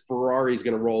this Ferrari is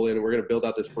going to roll in and we're going to build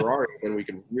out this Ferrari and we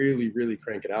can really, really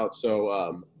crank it out.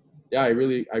 So, yeah, I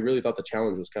really thought the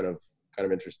challenge was kind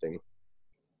of interesting.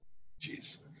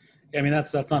 Jeez. Yeah, I mean,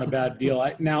 that's not a bad deal.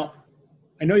 Now,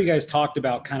 I know you guys talked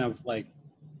about kind of like,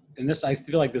 and this, I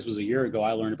feel like this was a year ago,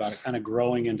 I learned about it kind of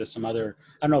growing into some other,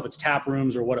 I don't know if it's tap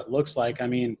rooms or what it looks like. I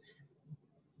mean,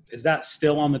 is that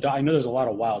still on the, I know there's a lot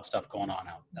of wild stuff going on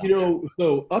out there.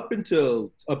 So up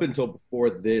until before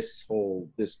this whole,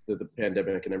 the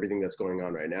pandemic and everything that's going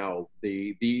on right now,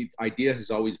 the idea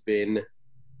has always been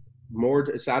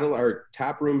more saddle or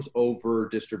tap rooms over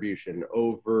distribution,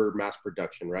 over mass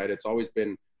production, right? It's always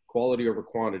been quality over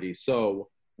quantity. So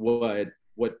what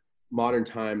Modern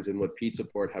Times and what Pizza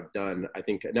Port have done, I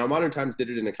think now Modern Times did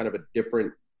it in a kind of a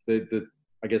different,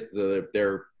 I guess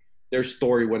their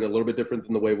story went a little bit different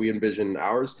than the way we envision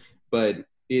ours, but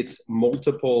it's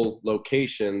multiple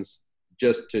locations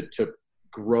just to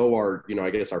grow our, I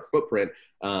guess our footprint,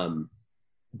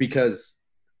 because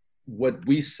what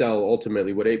we sell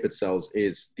ultimately, what 8-Bit sells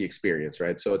is the experience,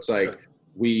 right? So it's like, sure,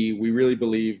 we really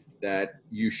believe that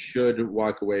you should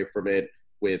walk away from it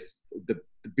with the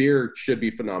beer should be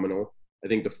phenomenal. I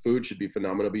think the food should be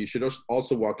phenomenal, but you should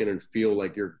also walk in and feel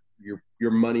like your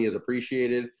money is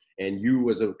appreciated and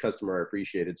you as a customer are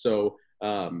appreciated. So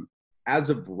as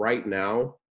of right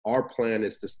now, our plan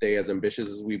is to stay as ambitious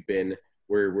as we've been.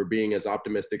 We're being as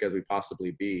optimistic as we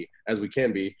possibly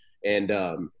can be. And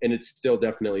it's still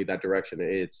definitely that direction.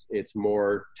 It's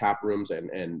more tap rooms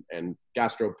and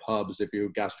gastro pubs,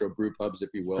 gastro brew pubs,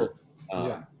 if you will,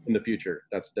 in the future.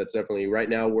 That's definitely right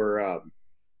now. We're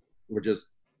just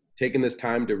taking this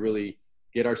time to really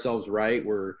get ourselves right.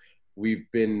 We've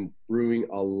been brewing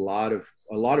a lot of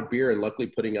beer and luckily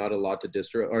putting out a lot to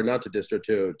distro, or not to distro,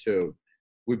 to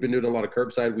we've been doing a lot of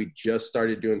curbside. We just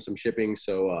started doing some shipping.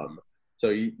 So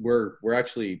we're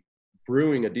actually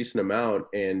brewing a decent amount,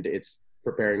 and it's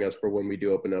preparing us for when we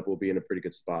do open up, we'll be in a pretty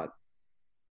good spot.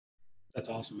 That's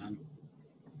awesome, man.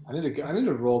 I need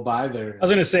to roll by there. I was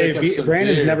gonna say,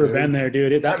 Brandon's never been there,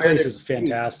 dude. That place is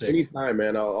fantastic. Anytime,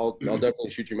 man. I'll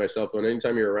definitely shoot you my cell phone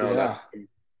anytime you're around. Yeah.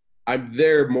 I'm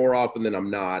there more often than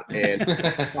I'm not, and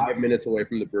 5 minutes away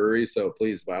from the brewery. So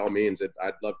please, by all means,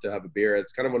 I'd love to have a beer.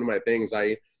 It's kind of one of my things.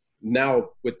 Now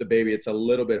with the baby, it's a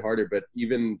little bit harder, but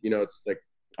even it's like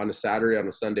on a Saturday, on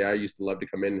a Sunday, I used to love to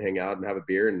come in and hang out and have a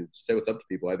beer and say what's up to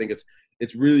people. I think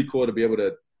it's really cool to be able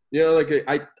to.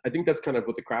 I think that's kind of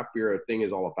what the craft beer thing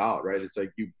is all about, right? It's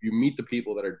like you meet the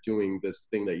people that are doing this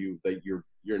thing that you're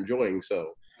enjoying.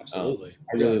 So absolutely,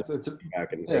 I really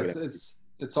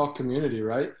it's all community,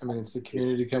 right? I mean, it's the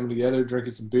community coming together,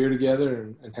 drinking some beer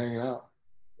together, and hanging out.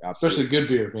 Absolutely. Especially good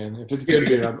beer, man. If it's good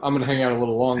beer, I'm gonna hang out a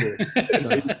little longer. So.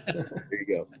 There you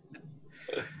go.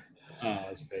 Oh,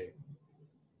 that's fake.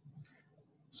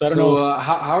 So I don't know.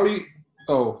 How are you?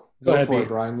 Oh, go ahead, for it,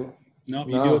 Brian. No,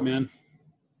 you do it, man.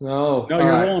 No, you're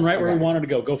rolling right where we wanted to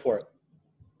go. Go for it.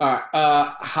 All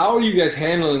right. How are you guys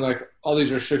handling like all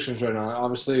these restrictions right now?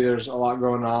 Obviously, there's a lot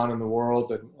going on in the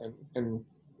world and in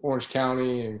Orange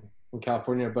County and in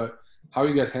California, but how are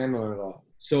you guys handling it all?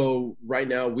 So right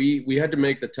now, we had to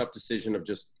make the tough decision of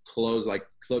just close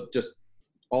just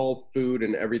all food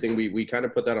and everything. We kind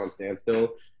of put that on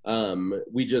standstill.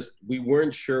 We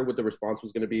weren't sure what the response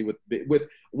was going to be with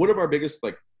one of our biggest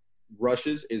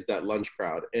rushes is that lunch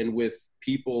crowd, and with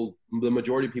the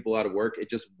majority of people out of work, it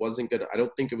just wasn't gonna. I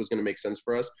don't think it was gonna make sense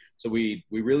for us. So we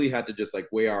really had to just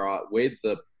weigh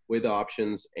the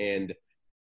options, and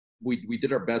we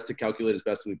did our best to calculate as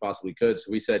best as we possibly could.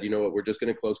 So we said, you know what, we're just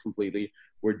gonna close completely.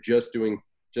 We're just doing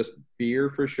beer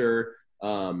for sure.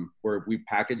 Where we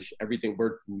package everything.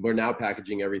 We're now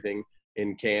packaging everything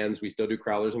in cans. We still do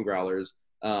crowlers and growlers.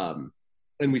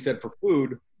 And we said for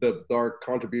food, our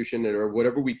contribution or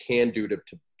whatever we can do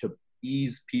to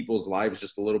ease people's lives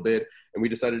just a little bit. And we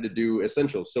decided to do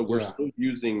essentials. So we're still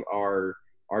using our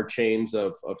chains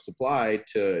of supply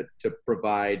to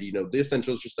provide, the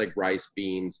essentials, just like rice,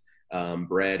 beans,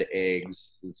 bread,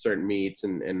 eggs, certain meats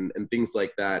and things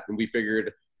like that. And we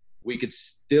figured we could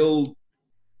still,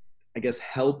 I guess,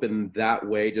 help in that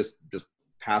way, just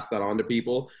pass that on to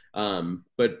people.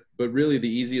 But really the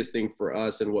easiest thing for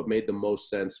us and what made the most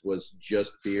sense was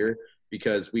just beer,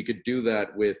 because we could do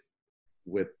that with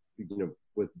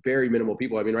very minimal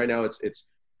people. I mean, right now it's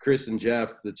Chris and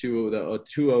Jeff, the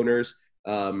two owners.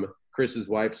 Chris's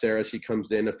wife, Sarah, she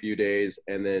comes in a few days,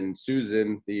 and then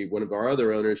Susan, one of our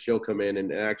other owners, she'll come in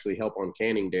and actually help on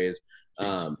canning days.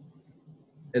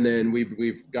 And then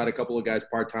we've got a couple of guys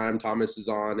part-time. Thomas is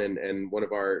on, and one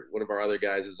of our other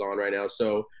guys is on right now.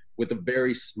 So with a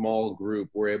very small group,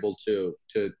 we're able to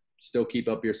still keep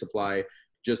up your supply,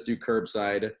 just do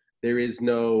curbside. There is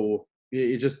no,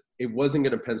 it wasn't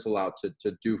going to pencil out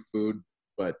to do food,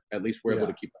 but at least we're able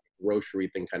to keep the grocery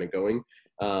thing kind of going.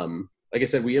 Like I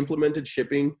said, we implemented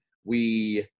shipping.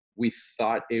 We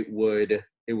thought it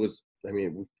was, I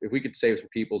mean, if we could save some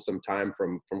people some time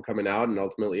from coming out, and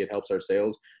ultimately it helps our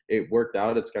sales, it worked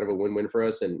out. It's kind of a win-win for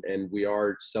us, and we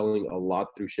are selling a lot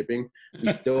through shipping.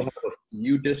 We still have a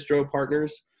few distro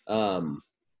partners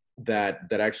that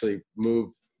actually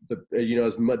move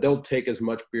they'll take as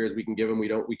much beer as we can give them.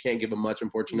 We can't give them much,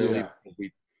 unfortunately.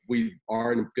 We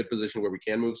are in a good position where we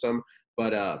can move some,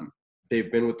 but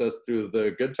they've been with us through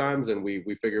the good times, and we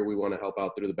figure we want to help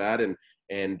out through the bad,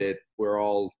 and we're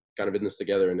all kind of in this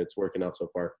together, and it's working out so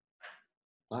far.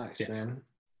 Nice, man.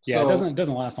 Yeah, so, it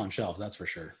doesn't last on shelves, that's for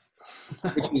sure.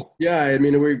 I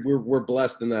mean, we're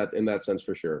blessed in that sense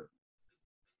for sure.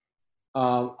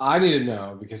 I need to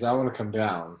know, because I want to come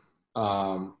down.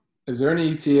 Is there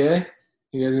any ETA?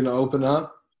 You guys gonna open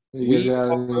up?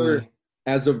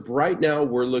 As of right now,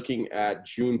 we're looking at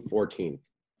June 14th.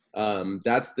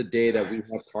 That's the day that we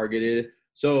have targeted.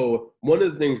 So one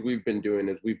of the things we've been doing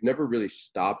is we've never really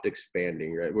stopped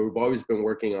expanding, right? We've always been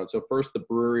working on, so first the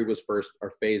brewery was first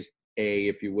our phase A,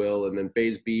 if you will, and then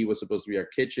phase B was supposed to be our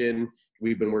kitchen.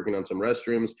 We've been working on some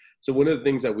restrooms. So one of the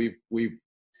things that we've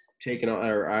taken on,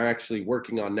 or are actually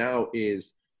working on now,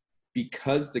 is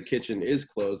because the kitchen is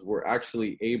closed, we're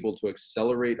actually able to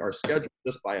accelerate our schedule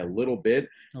just by a little bit.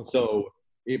 Okay. So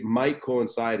it might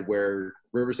coincide where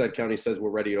Riverside County says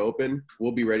we're ready to open.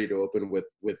 We'll be ready to open with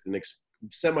an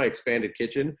semi-expanded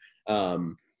kitchen,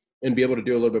 and be able to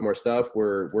do a little bit more stuff.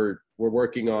 We're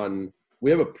working on,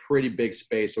 we have a pretty big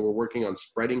space, so we're working on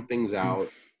spreading things out.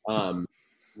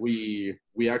 We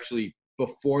actually,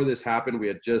 before this happened, we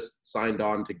had just signed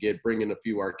on to bring in a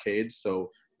few arcades. So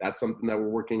that's something that we're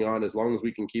working on, as long as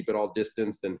we can keep it all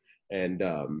distanced and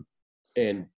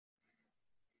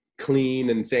clean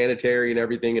and sanitary and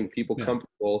everything, and people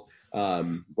comfortable.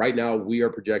 Right now we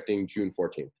are projecting June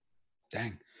 14th.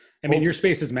 Dang. I mean, your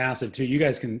space is massive too. You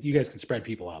guys can spread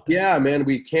people out there. Yeah, man,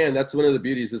 we can. That's one of the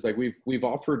beauties, is like we've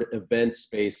offered event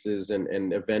spaces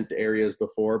and event areas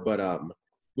before, but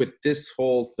with this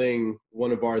whole thing,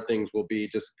 one of our things will be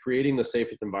just creating the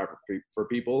safest environment for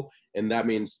people. And that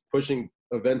means pushing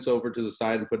events over to the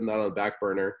side and putting that on the back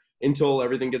burner until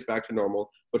everything gets back to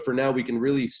normal. But for now, we can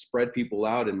really spread people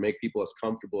out and make people as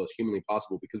comfortable as humanly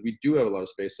possible, because we do have a lot of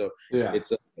space. So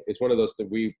it's one of those things.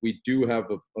 We do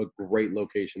have a great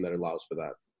location that allows for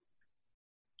that.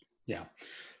 Yeah.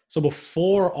 So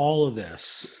before all of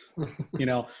this,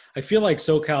 I feel like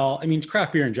SoCal, I mean,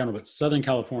 craft beer in general, but Southern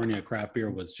California craft beer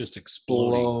was just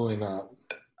exploding. Blowing up.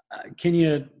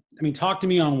 Talk to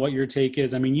me on what your take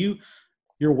is. I mean,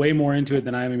 you're way more into it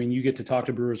than I am. I mean, you get to talk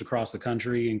to brewers across the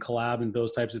country and collab and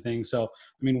those types of things. So,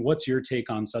 I mean, what's your take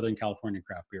on Southern California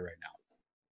craft beer right now?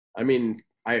 I mean,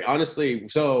 I honestly,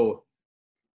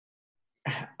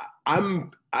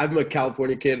 I'm a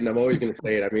California kid, and I'm always going to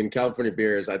say it. I mean, California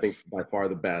beer is, I think, by far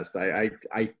the best.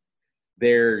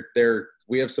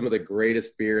 We have some of the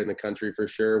greatest beer in the country for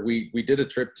sure. We did a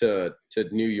trip to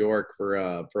New York for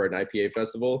an IPA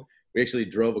festival. We actually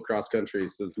drove across country.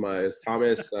 So it's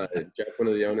Thomas, Jeff, one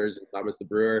of the owners, and Thomas the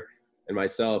brewer, and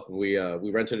myself. We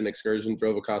rented an excursion,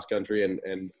 drove across country,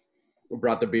 and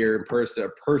brought the beer in person.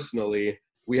 Personally,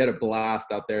 we had a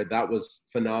blast out there. That was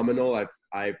phenomenal.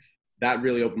 That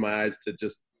really opened my eyes to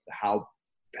just how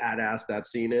badass that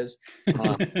scene is.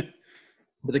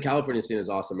 But the California scene is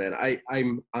awesome, man.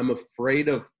 I'm afraid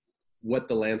of what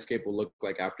the landscape will look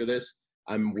like after this.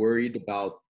 I'm worried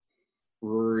about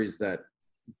breweries that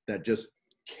just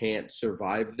can't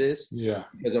survive this. Yeah.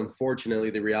 Because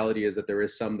unfortunately, the reality is that there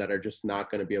is some that are just not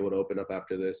going to be able to open up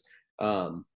after this.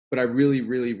 But I really,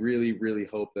 really, really, really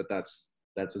hope that that's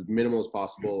as minimal as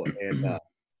possible. And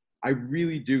I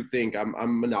really do think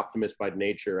I'm an optimist by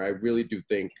nature. I really do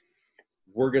think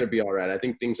we're going to be all right. I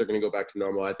think things are going to go back to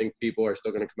normal. I think people are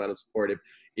still going to come out and support it.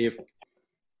 If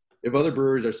other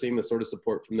brewers are seeing the sort of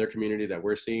support from their community that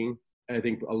we're seeing, I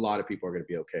think a lot of people are going to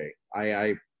be okay.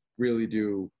 I really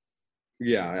do.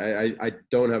 Yeah, I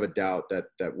don't have a doubt that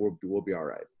we'll be all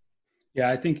right. Yeah,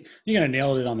 I think you kind of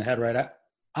nailed it on the head, right?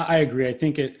 I agree. I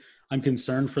think I'm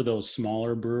concerned for those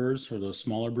smaller brewers or those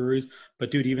smaller breweries.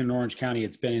 But dude, even in Orange County,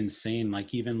 it's been insane.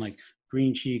 Like even like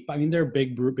Green Cheek. I mean, they're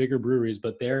bigger breweries,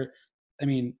 but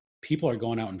people are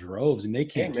going out in droves and they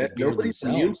can't man, keep beer nobody's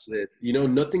immune themselves. to this. You know,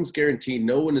 nothing's guaranteed.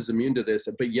 No one is immune to this,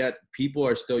 but yet people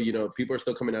are still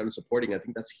coming out and supporting. I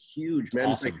think that's huge, man.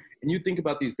 Awesome. It's like, and you think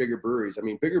about these bigger breweries. I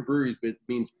mean, bigger breweries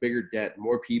means bigger debt,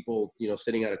 more people,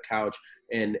 sitting at a couch,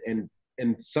 and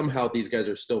somehow these guys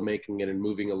are still making it and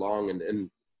moving along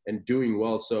and doing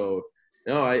well. So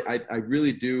no, I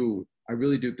really do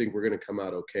think we're going to come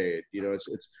out okay.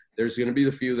 It's there's going to be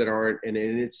the few that aren't, and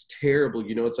it's terrible.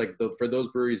 It's like for those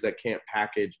breweries that can't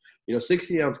package,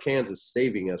 60-ounce cans is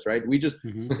saving us, right? We just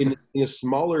in a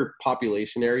smaller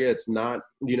population area, it's not,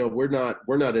 we're not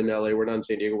in LA, we're not in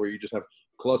San Diego where you just have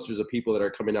clusters of people that are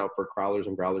coming out for crowlers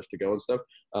and growlers to go and stuff.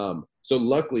 So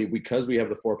luckily, because we have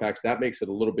the 4-packs, that makes it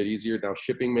a little bit easier. Now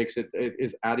shipping it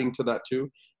is adding to that too.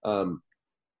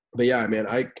 But yeah, man,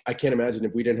 I can't imagine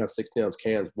if we didn't have 60-ounce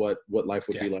cans, what life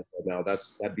would be like right now.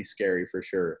 That'd be scary for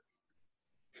sure.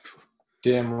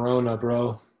 Damn Rona,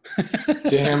 bro.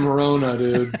 Damn Rona,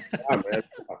 dude. Yeah, man.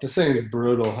 This thing's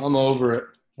brutal. I'm over it.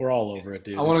 We're all over it,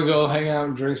 dude. I want to go hang out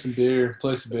and drink some beer,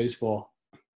 play some baseball.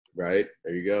 Right.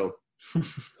 There you go.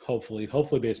 Hopefully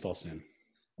baseball soon.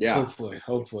 Yeah.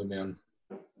 Hopefully, man.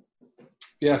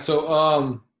 Yeah.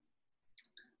 So,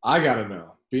 I gotta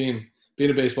know, being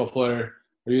a baseball player,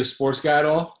 are you a sports guy at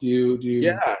all? Do you?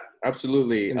 Yeah,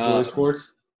 absolutely. Enjoy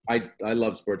sports? I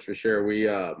love sports for sure. We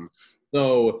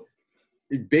so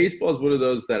baseball is one of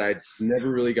those that I never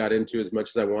really got into as much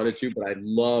as I wanted to, but I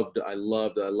loved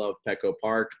Petco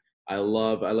Park. I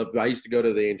used to go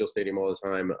to the Angel Stadium all the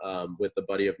time with a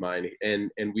buddy of mine, and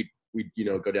we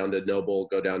go down to Noble,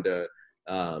 go down to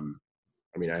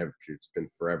it's been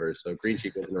forever, so Green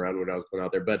Sheep wasn't around when I was going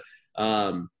out there, but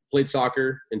played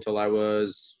soccer until I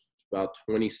was about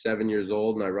 27 years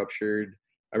old, and I ruptured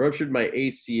my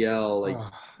ACL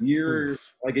a year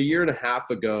and a half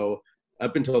ago.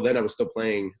 Up until then, I was still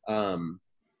playing.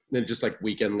 Then just like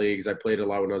weekend leagues. I played a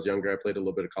lot when I was younger. I played a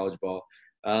little bit of college ball.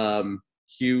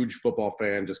 Huge football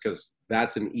fan, just because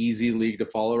that's an easy league to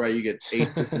follow, right? You get 8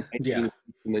 Yeah.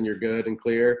 and then you're good and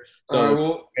clear. So all right,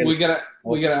 well,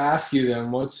 we gotta ask you then.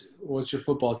 What's your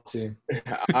football team?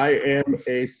 I am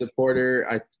a supporter.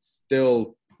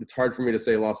 It's hard for me to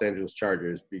say Los Angeles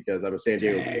Chargers because I'm a San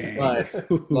Diego fan,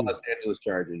 but Los Angeles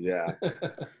Chargers, yeah.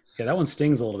 Yeah, that one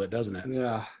stings a little bit, doesn't it?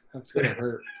 Yeah, that's gonna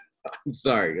hurt. I'm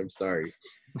sorry. I'm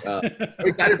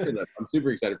excited for them. I'm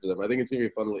super excited for them. I think it's gonna be a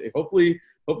fun. Hopefully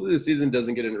the season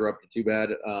doesn't get interrupted too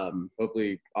bad.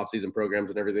 Hopefully off-season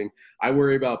programs and everything. I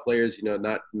worry about players,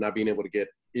 not being able to get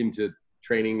into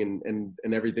training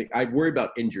and everything. I worry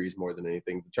about injuries more than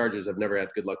anything. The Chargers have never had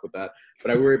good luck with that, but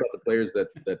I worry about the players that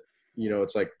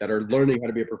it's like that are learning how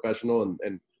to be a professional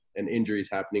and injuries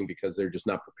happening because they're just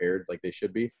not prepared like they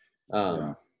should be.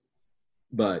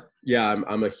 But yeah,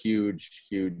 I'm a huge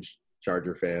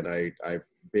Charger fan. I've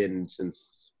been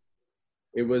since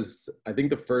it was, I think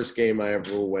the first game I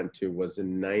ever went to was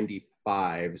in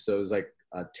 '95. So it was like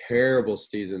a terrible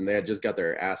season. They had just got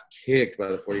their ass kicked by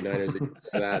the 49ers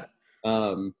that.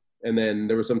 And then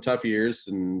there were some tough years,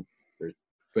 and there's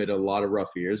been a lot of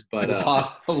rough years, but a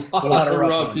lot of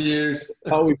rough years.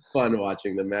 Always fun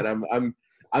watching them, man.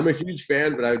 I'm a huge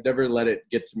fan, but I would never let it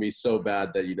get to me so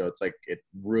bad that it's like it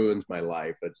ruins my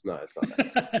life. It's not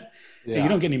that. Yeah. You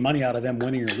don't get any money out of them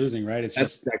winning or losing, right? That's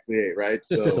just exactly it, right? It's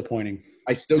just disappointing.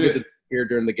 I still get to hear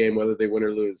during the game whether they win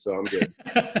or lose, so I'm good.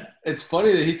 It's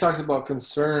funny that he talks about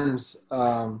concerns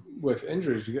with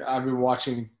injuries. I've been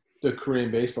watching the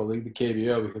Korean Baseball League, the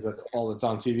KBO, because that's all that's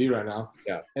on TV right now.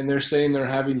 Yeah. And they're saying they're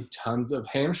having tons of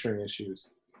hamstring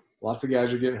issues. Lots of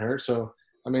guys are getting hurt. So,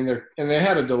 I mean, they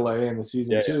had a delay in the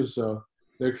season too. So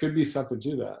there could be something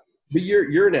to that. But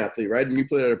you're an athlete, right? And you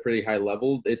play at a pretty high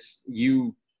level.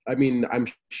 I'm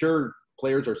sure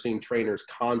players are seeing trainers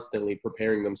constantly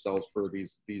preparing themselves for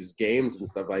these games and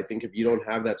stuff. I think if you don't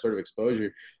have that sort of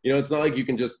exposure, it's not like you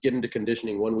can just get into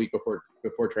conditioning 1 week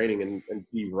before training and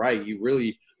be right.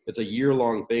 It's a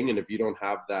year-long thing, and if you don't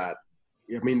have that,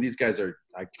 I mean, these guys are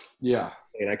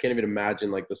and I can't even imagine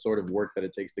like the sort of work that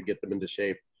it takes to get them into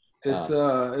shape.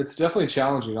 It's definitely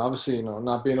challenging. Obviously,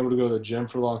 not being able to go to the gym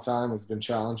for a long time has been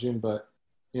challenging, but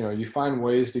you find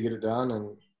ways to get it done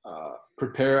and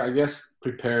prepare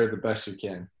the best you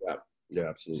can. Yeah,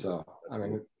 absolutely. So, I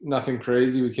mean, nothing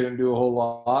crazy. We couldn't do a whole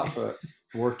lot, but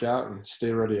work out and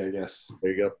stay ready, I guess.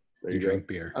 There you go. Drink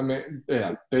beer. I mean,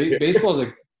 yeah,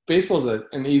 baseball's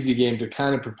an easy game to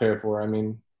kind of prepare for. I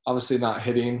mean, obviously not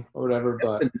hitting or whatever,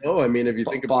 but no, I mean, if you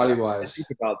think about body-wise, think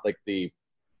about like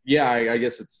I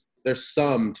guess there's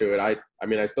some to it. I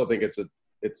mean, I still think it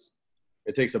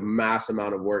takes a mass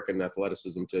amount of work and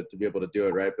athleticism to be able to do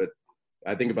it, right? But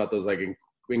I think about those like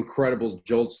incredible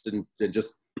jolts and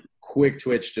just quick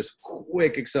twitch, just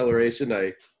quick acceleration.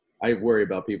 I worry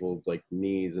about people's like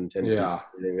knees and tendons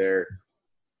there.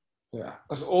 Yeah,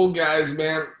 us old guys,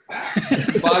 man,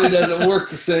 body doesn't work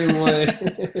the same way.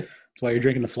 That's why you're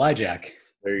drinking the Fly Jack.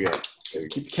 There you go.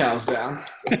 Keep the cows down.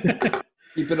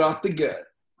 Keep it off the gut.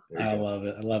 I love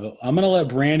it. I love it. I'm going to let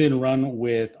Brandon run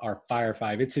with our Fire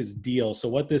Five. It's his deal. So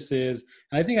what this is,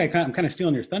 and I think I'm kind of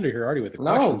stealing your thunder here already with the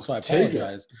questions, so I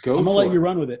apologize. I'm going to let you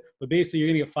run with it. But basically, you're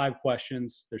going to get 5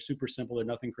 questions. They're super simple. They're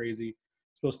nothing crazy.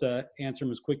 You're supposed to answer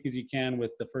them as quick as you can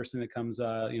with the first thing that comes,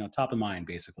 top of mind,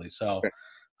 basically. So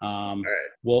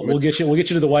we'll get you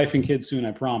to the wife and kids soon,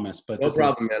 I promise. But no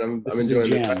problem, man. I'm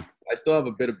enjoying it. I still have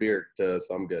a bit of beer, so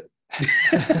I'm good.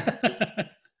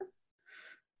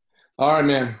 All right,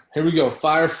 man. Here we go.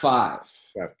 Fire 5.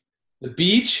 Yeah. The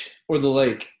beach or the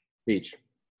lake? Beach.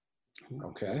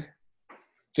 Okay.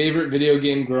 Favorite video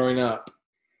game growing up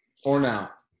or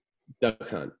now? Duck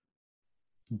Hunt.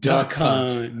 Duck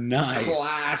Hunt. Nice.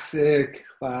 Classic.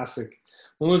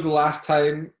 When was the last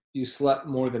time you slept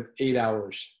more than 8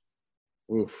 hours?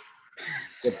 Oof.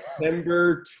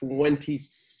 September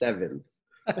 27th.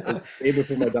 The day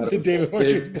before my daughter. The day before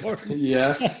she was born.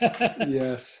 Yes.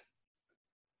 Yes.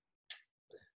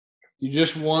 You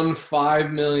just won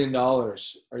 $5 million. Are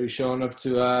you showing up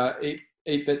to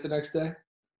 8-bit the next day?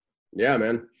 Yeah,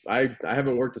 man. I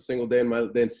haven't worked a single day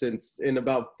since in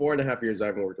about 4.5 years. I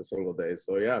haven't worked a single day.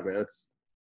 So yeah, man, it's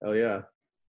hell yeah.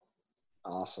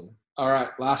 Awesome. All right,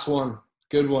 last one.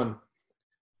 Good one.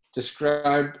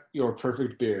 Describe your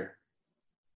perfect beer.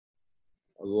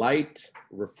 Light,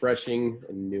 refreshing,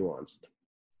 and nuanced.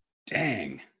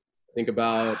 Dang. Think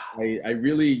about I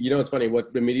really, it's funny.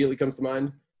 What immediately comes to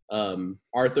mind?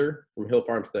 Arthur from Hill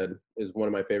Farmstead is one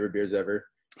of my favorite beers ever.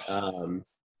 And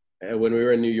when we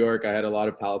were in New York, I had a lot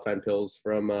of Palatine pills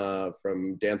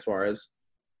from Dan Suarez,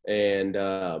 and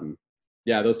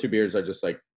those 2 beers are just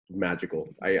like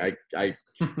magical.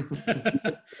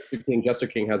 Jester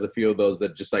King has a few of those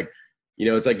that just like,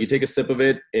 it's like you take a sip of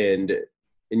it and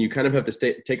you kind of have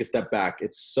to take a step back.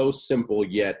 It's so simple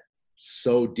yet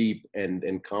so deep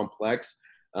and complex.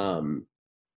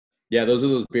 Yeah, those are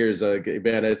those beers.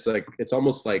 Man, it's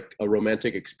almost like a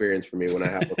romantic experience for me when I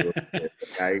have them.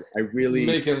 I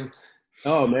really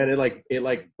Oh man,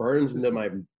 it burns into my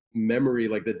memory,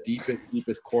 like the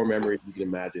deepest core memory you can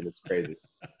imagine. It's crazy.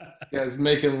 This guy's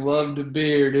making love to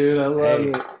beer, dude. I love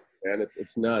it. Man,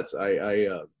 it's nuts.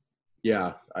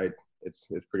 It's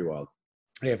pretty wild.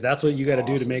 Hey, if that's what you got to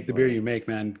do to make the beer you make,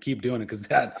 man, keep doing it, because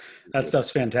that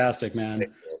stuff's fantastic, man.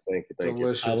 Thank you.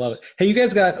 Delicious. I love it. Hey, you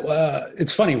guys got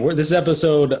it's funny. This is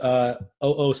episode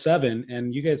 007,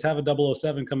 and you guys have a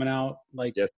 007 coming out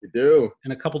yes, we do,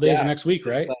 in a couple days or next week,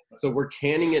 right? So we're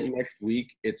canning it next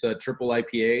week. It's a triple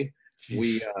IPA.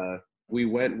 We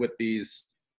went with these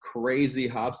crazy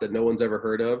hops that no one's ever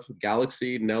heard of: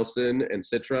 Galaxy, Nelson, and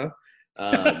Citra.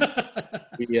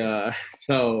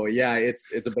 So yeah,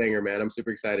 it's a banger, man. I'm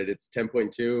super excited. It's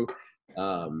 10.2.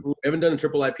 We haven't done a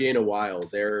triple IPA in a while.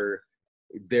 They're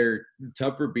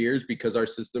tougher beers because our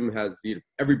system has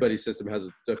everybody's system has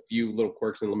a few little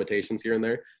quirks and limitations here and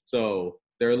there. So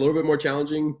they're a little bit more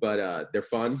challenging, but they're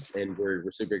fun, and we're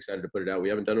super excited to put it out. We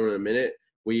haven't done it in a minute.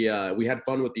 We had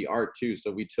fun with the art too.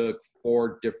 So we took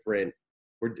 4 different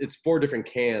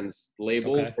cans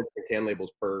labeled, 4 different can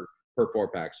labels per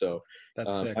 4-pack. So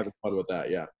that's sick. Having fun with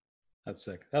that. Yeah. That's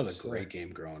sick. That was a great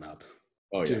game growing up.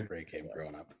 Oh yeah. Great game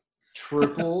growing up.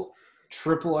 Triple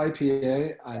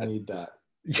IPA. I need that.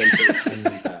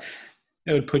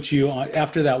 It would put you on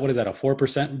after that. What is that? A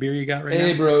 4% beer you got right now?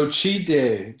 Hey bro, cheat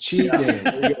day.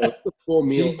 Full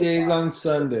meal. Cheat days on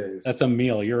Sundays. That's a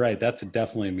meal. You're right. That's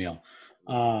definitely a meal.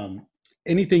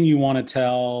 Anything you want to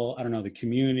tell, I don't know, the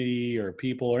community or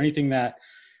people, or anything that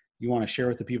you want to share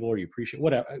with the people or you appreciate,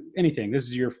 whatever, anything. This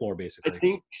is your floor,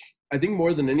 basically. I think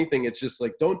more than anything, it's just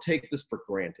like, don't take this for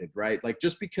granted, right? Like,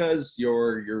 just because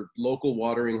your local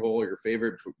watering hole or your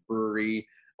favorite brewery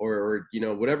or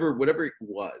whatever it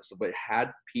was, but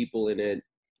had people in it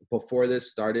before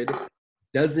this started,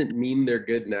 doesn't mean they're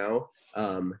good now.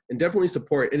 And definitely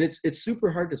support. And it's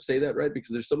super hard to say that, right?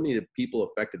 Because there's so many people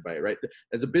affected by it, right?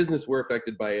 As a business, we're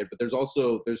affected by it, but there's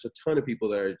a ton of people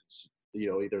that are,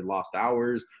 either lost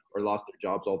hours or lost their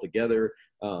jobs altogether.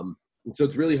 And so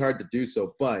it's really hard to do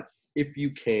so, but if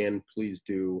you can, please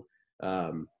do.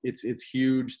 It's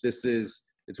huge.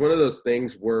 It's one of those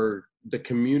things where the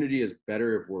community is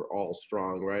better if we're all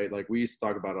strong, right? Like we used to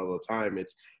talk about all the time.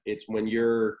 It's when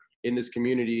you're in this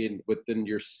community and within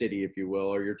your city, if you will,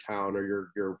 or your town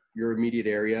or your immediate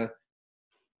area,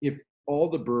 if all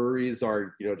the breweries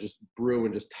are, just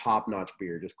brewing just top-notch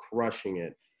beer, just crushing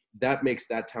it, that makes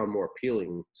that town more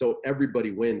appealing. So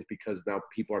everybody wins because now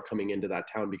people are coming into that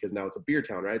town because now it's a beer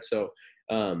town, right? So,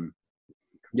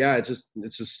 yeah, it's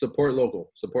just support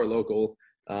local.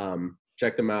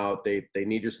 Check them out. They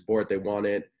need your support. They want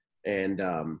it, and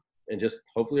just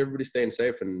hopefully everybody's staying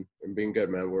safe and being good,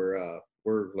 man. We're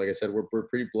like I said, we're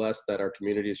pretty blessed that our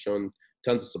community has shown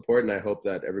tons of support, and I hope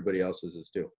that everybody else's is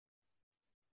too.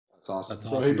 That's awesome. That's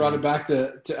Bro, awesome, he brought man. it back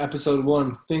to episode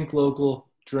 1. Think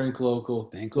local, drink local.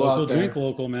 Think Go local, out there. drink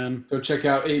local, man. Go check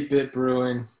out 8-Bit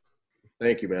Brewing.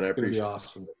 Thank you, man. I It's gonna be appreciate it.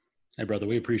 awesome. Hey, brother,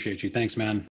 we appreciate you. Thanks,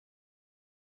 man.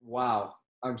 Wow,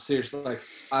 I'm serious. Like,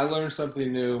 I learned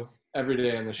something new every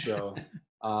day on the show.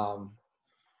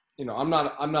 You know, I'm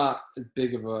not as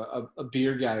big of a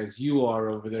beer guy as you are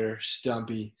over there,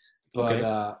 Stumpy. But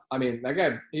Okay. I mean, that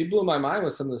guy, he blew my mind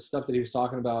with some of the stuff that he was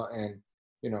talking about. And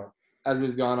you know, as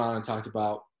we've gone on and talked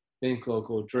about, think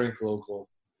local, drink local,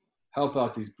 help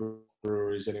out these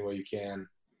breweries any way you can.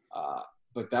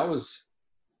 But that was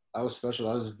special.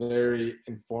 That was very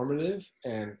informative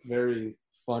and very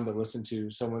fun to listen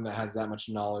to. Someone that has that much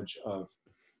knowledge of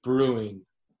brewing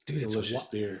delicious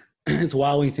beer. It's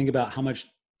wild when you think about how much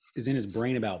is in his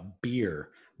brain about beer.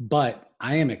 But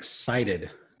I am excited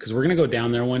because we're gonna go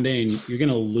down there one day, and you're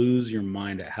gonna lose your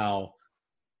mind at how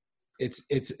it's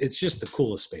just the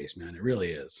coolest space, man. It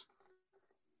really is.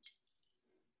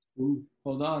 Ooh,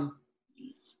 hold on.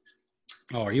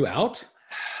 Oh, are you out?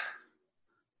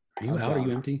 Are you I'm out? Are you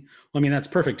done. empty? Well, I mean, that's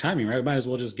perfect timing, right? We might as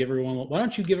well just give everyone. Why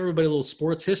don't you give everybody a little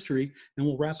sports history, and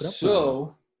we'll wrap it up.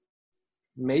 So,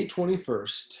 May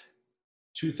 21st,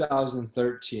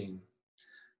 2013,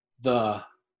 the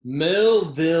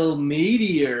Millville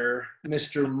Meteor,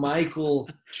 Mr. Michael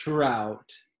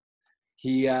Trout,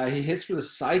 he hits for the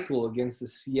cycle against the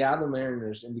Seattle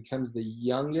Mariners and becomes the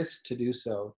youngest to do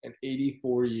so in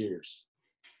 84 years.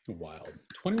 Wild.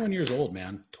 21 years old,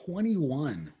 man.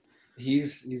 21.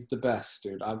 He's the best,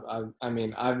 dude. I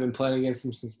mean, I've been playing against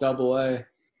him since AA.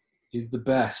 He's the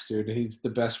best, dude. He's the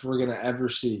best we're gonna ever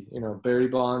see. You know, Barry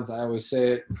Bonds. I always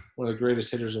say it, one of the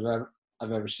greatest hitters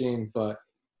I've ever seen. But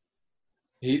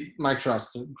Mike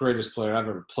Trout's the greatest player I've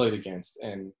ever played against.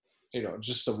 And you know,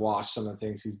 just to watch some of the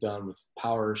things he's done with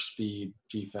power, speed,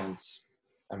 defense.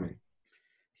 I mean,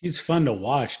 He's fun to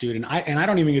watch, dude. And I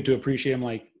don't even get to appreciate him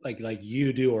like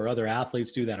you do or other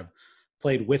athletes do that have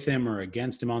played with him or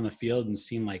against him on the field and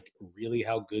seen like really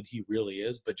how good he really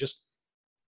is. But just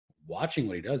watching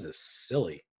what he does is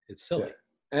silly. It's silly.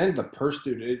 Yeah. And the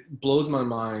person, dude, it blows my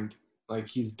mind. Like,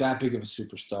 he's that big of a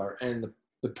superstar. And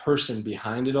the person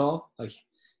behind it all, like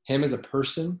him as a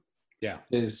person, Yeah.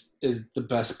 is the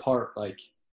best part. Like,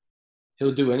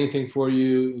 he'll do anything for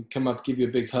you, come up, give you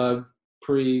a big hug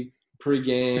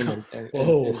pre-game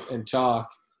and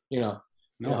talk, you know.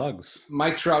 No hugs.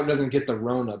 Mike Trout doesn't get the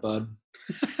Rona, bud.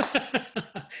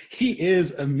 He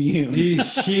is immune. He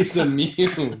is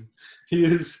immune. He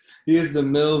is the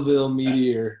Millville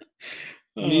Meteor.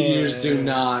 Meteors do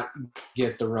not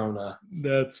get the Rona.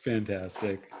 That's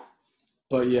fantastic.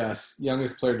 But yes,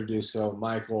 youngest player to do so,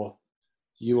 Michael,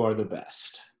 you are the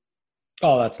best.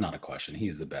 Oh, that's not a question.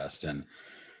 He's the best. And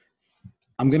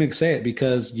I'm going to say it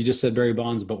because you just said Barry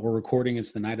Bonds, but we're recording.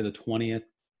 It's the night of the 20th.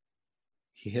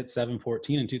 He hit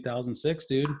 714 in 2006,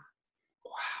 dude. Wow.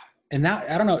 And that,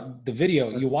 I don't know, the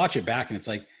video, you watch it back and it's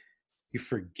like, you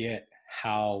forget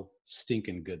how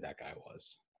stinking good that guy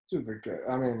was. Super good.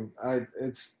 I mean,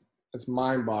 it's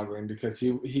mind-boggling because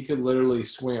he could literally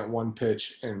swing at one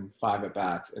pitch in 5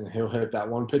 at-bats, and he'll hit that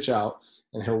one pitch out,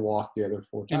 and he'll walk the other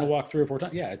 4 times. And he'll walk 3 or 4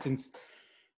 times. Yeah,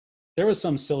 there was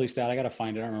some silly stat. I got to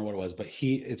find it. I don't remember what it was, but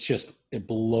it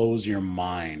blows your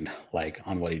mind, like,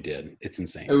 on what he did. It's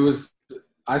insane.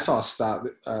 I saw a stat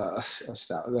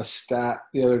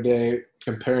the other day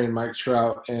comparing Mike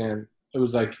Trout, and it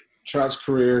was like Trout's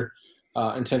career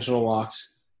intentional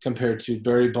walks compared to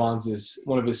Barry Bonds'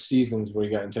 one of his seasons where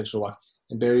he got intentional walk.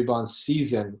 And Barry Bonds'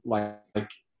 season like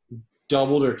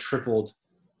doubled or tripled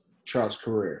Trout's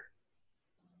career.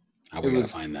 I gotta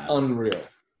find that. Unreal.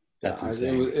 That's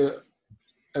insane.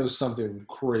 It was something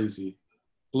crazy.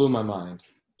 Blew my mind.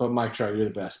 But Mike Trout, you're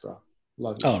the best, bro.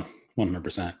 Love you. Oh,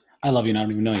 100%. I love you, and I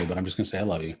don't even know you, but I'm just going to say I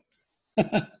love you.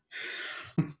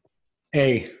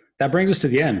 Hey, that brings us to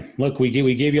the end. Look, we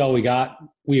gave you all we got.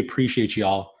 We appreciate you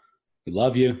all. We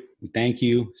love you. We thank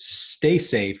you. Stay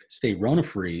safe. Stay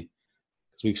Rona-free.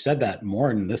 Because we've said that more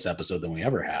in this episode than we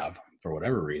ever have, for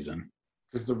whatever reason.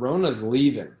 Because the Rona's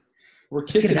leaving. We're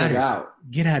kicking it out.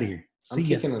 Get out of here. I'm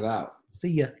kicking it out. See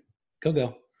ya.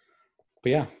 Go. But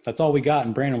yeah, that's all we got.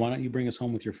 And Brandon, why don't you bring us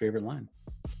home with your favorite line?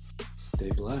 Stay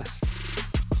blessed.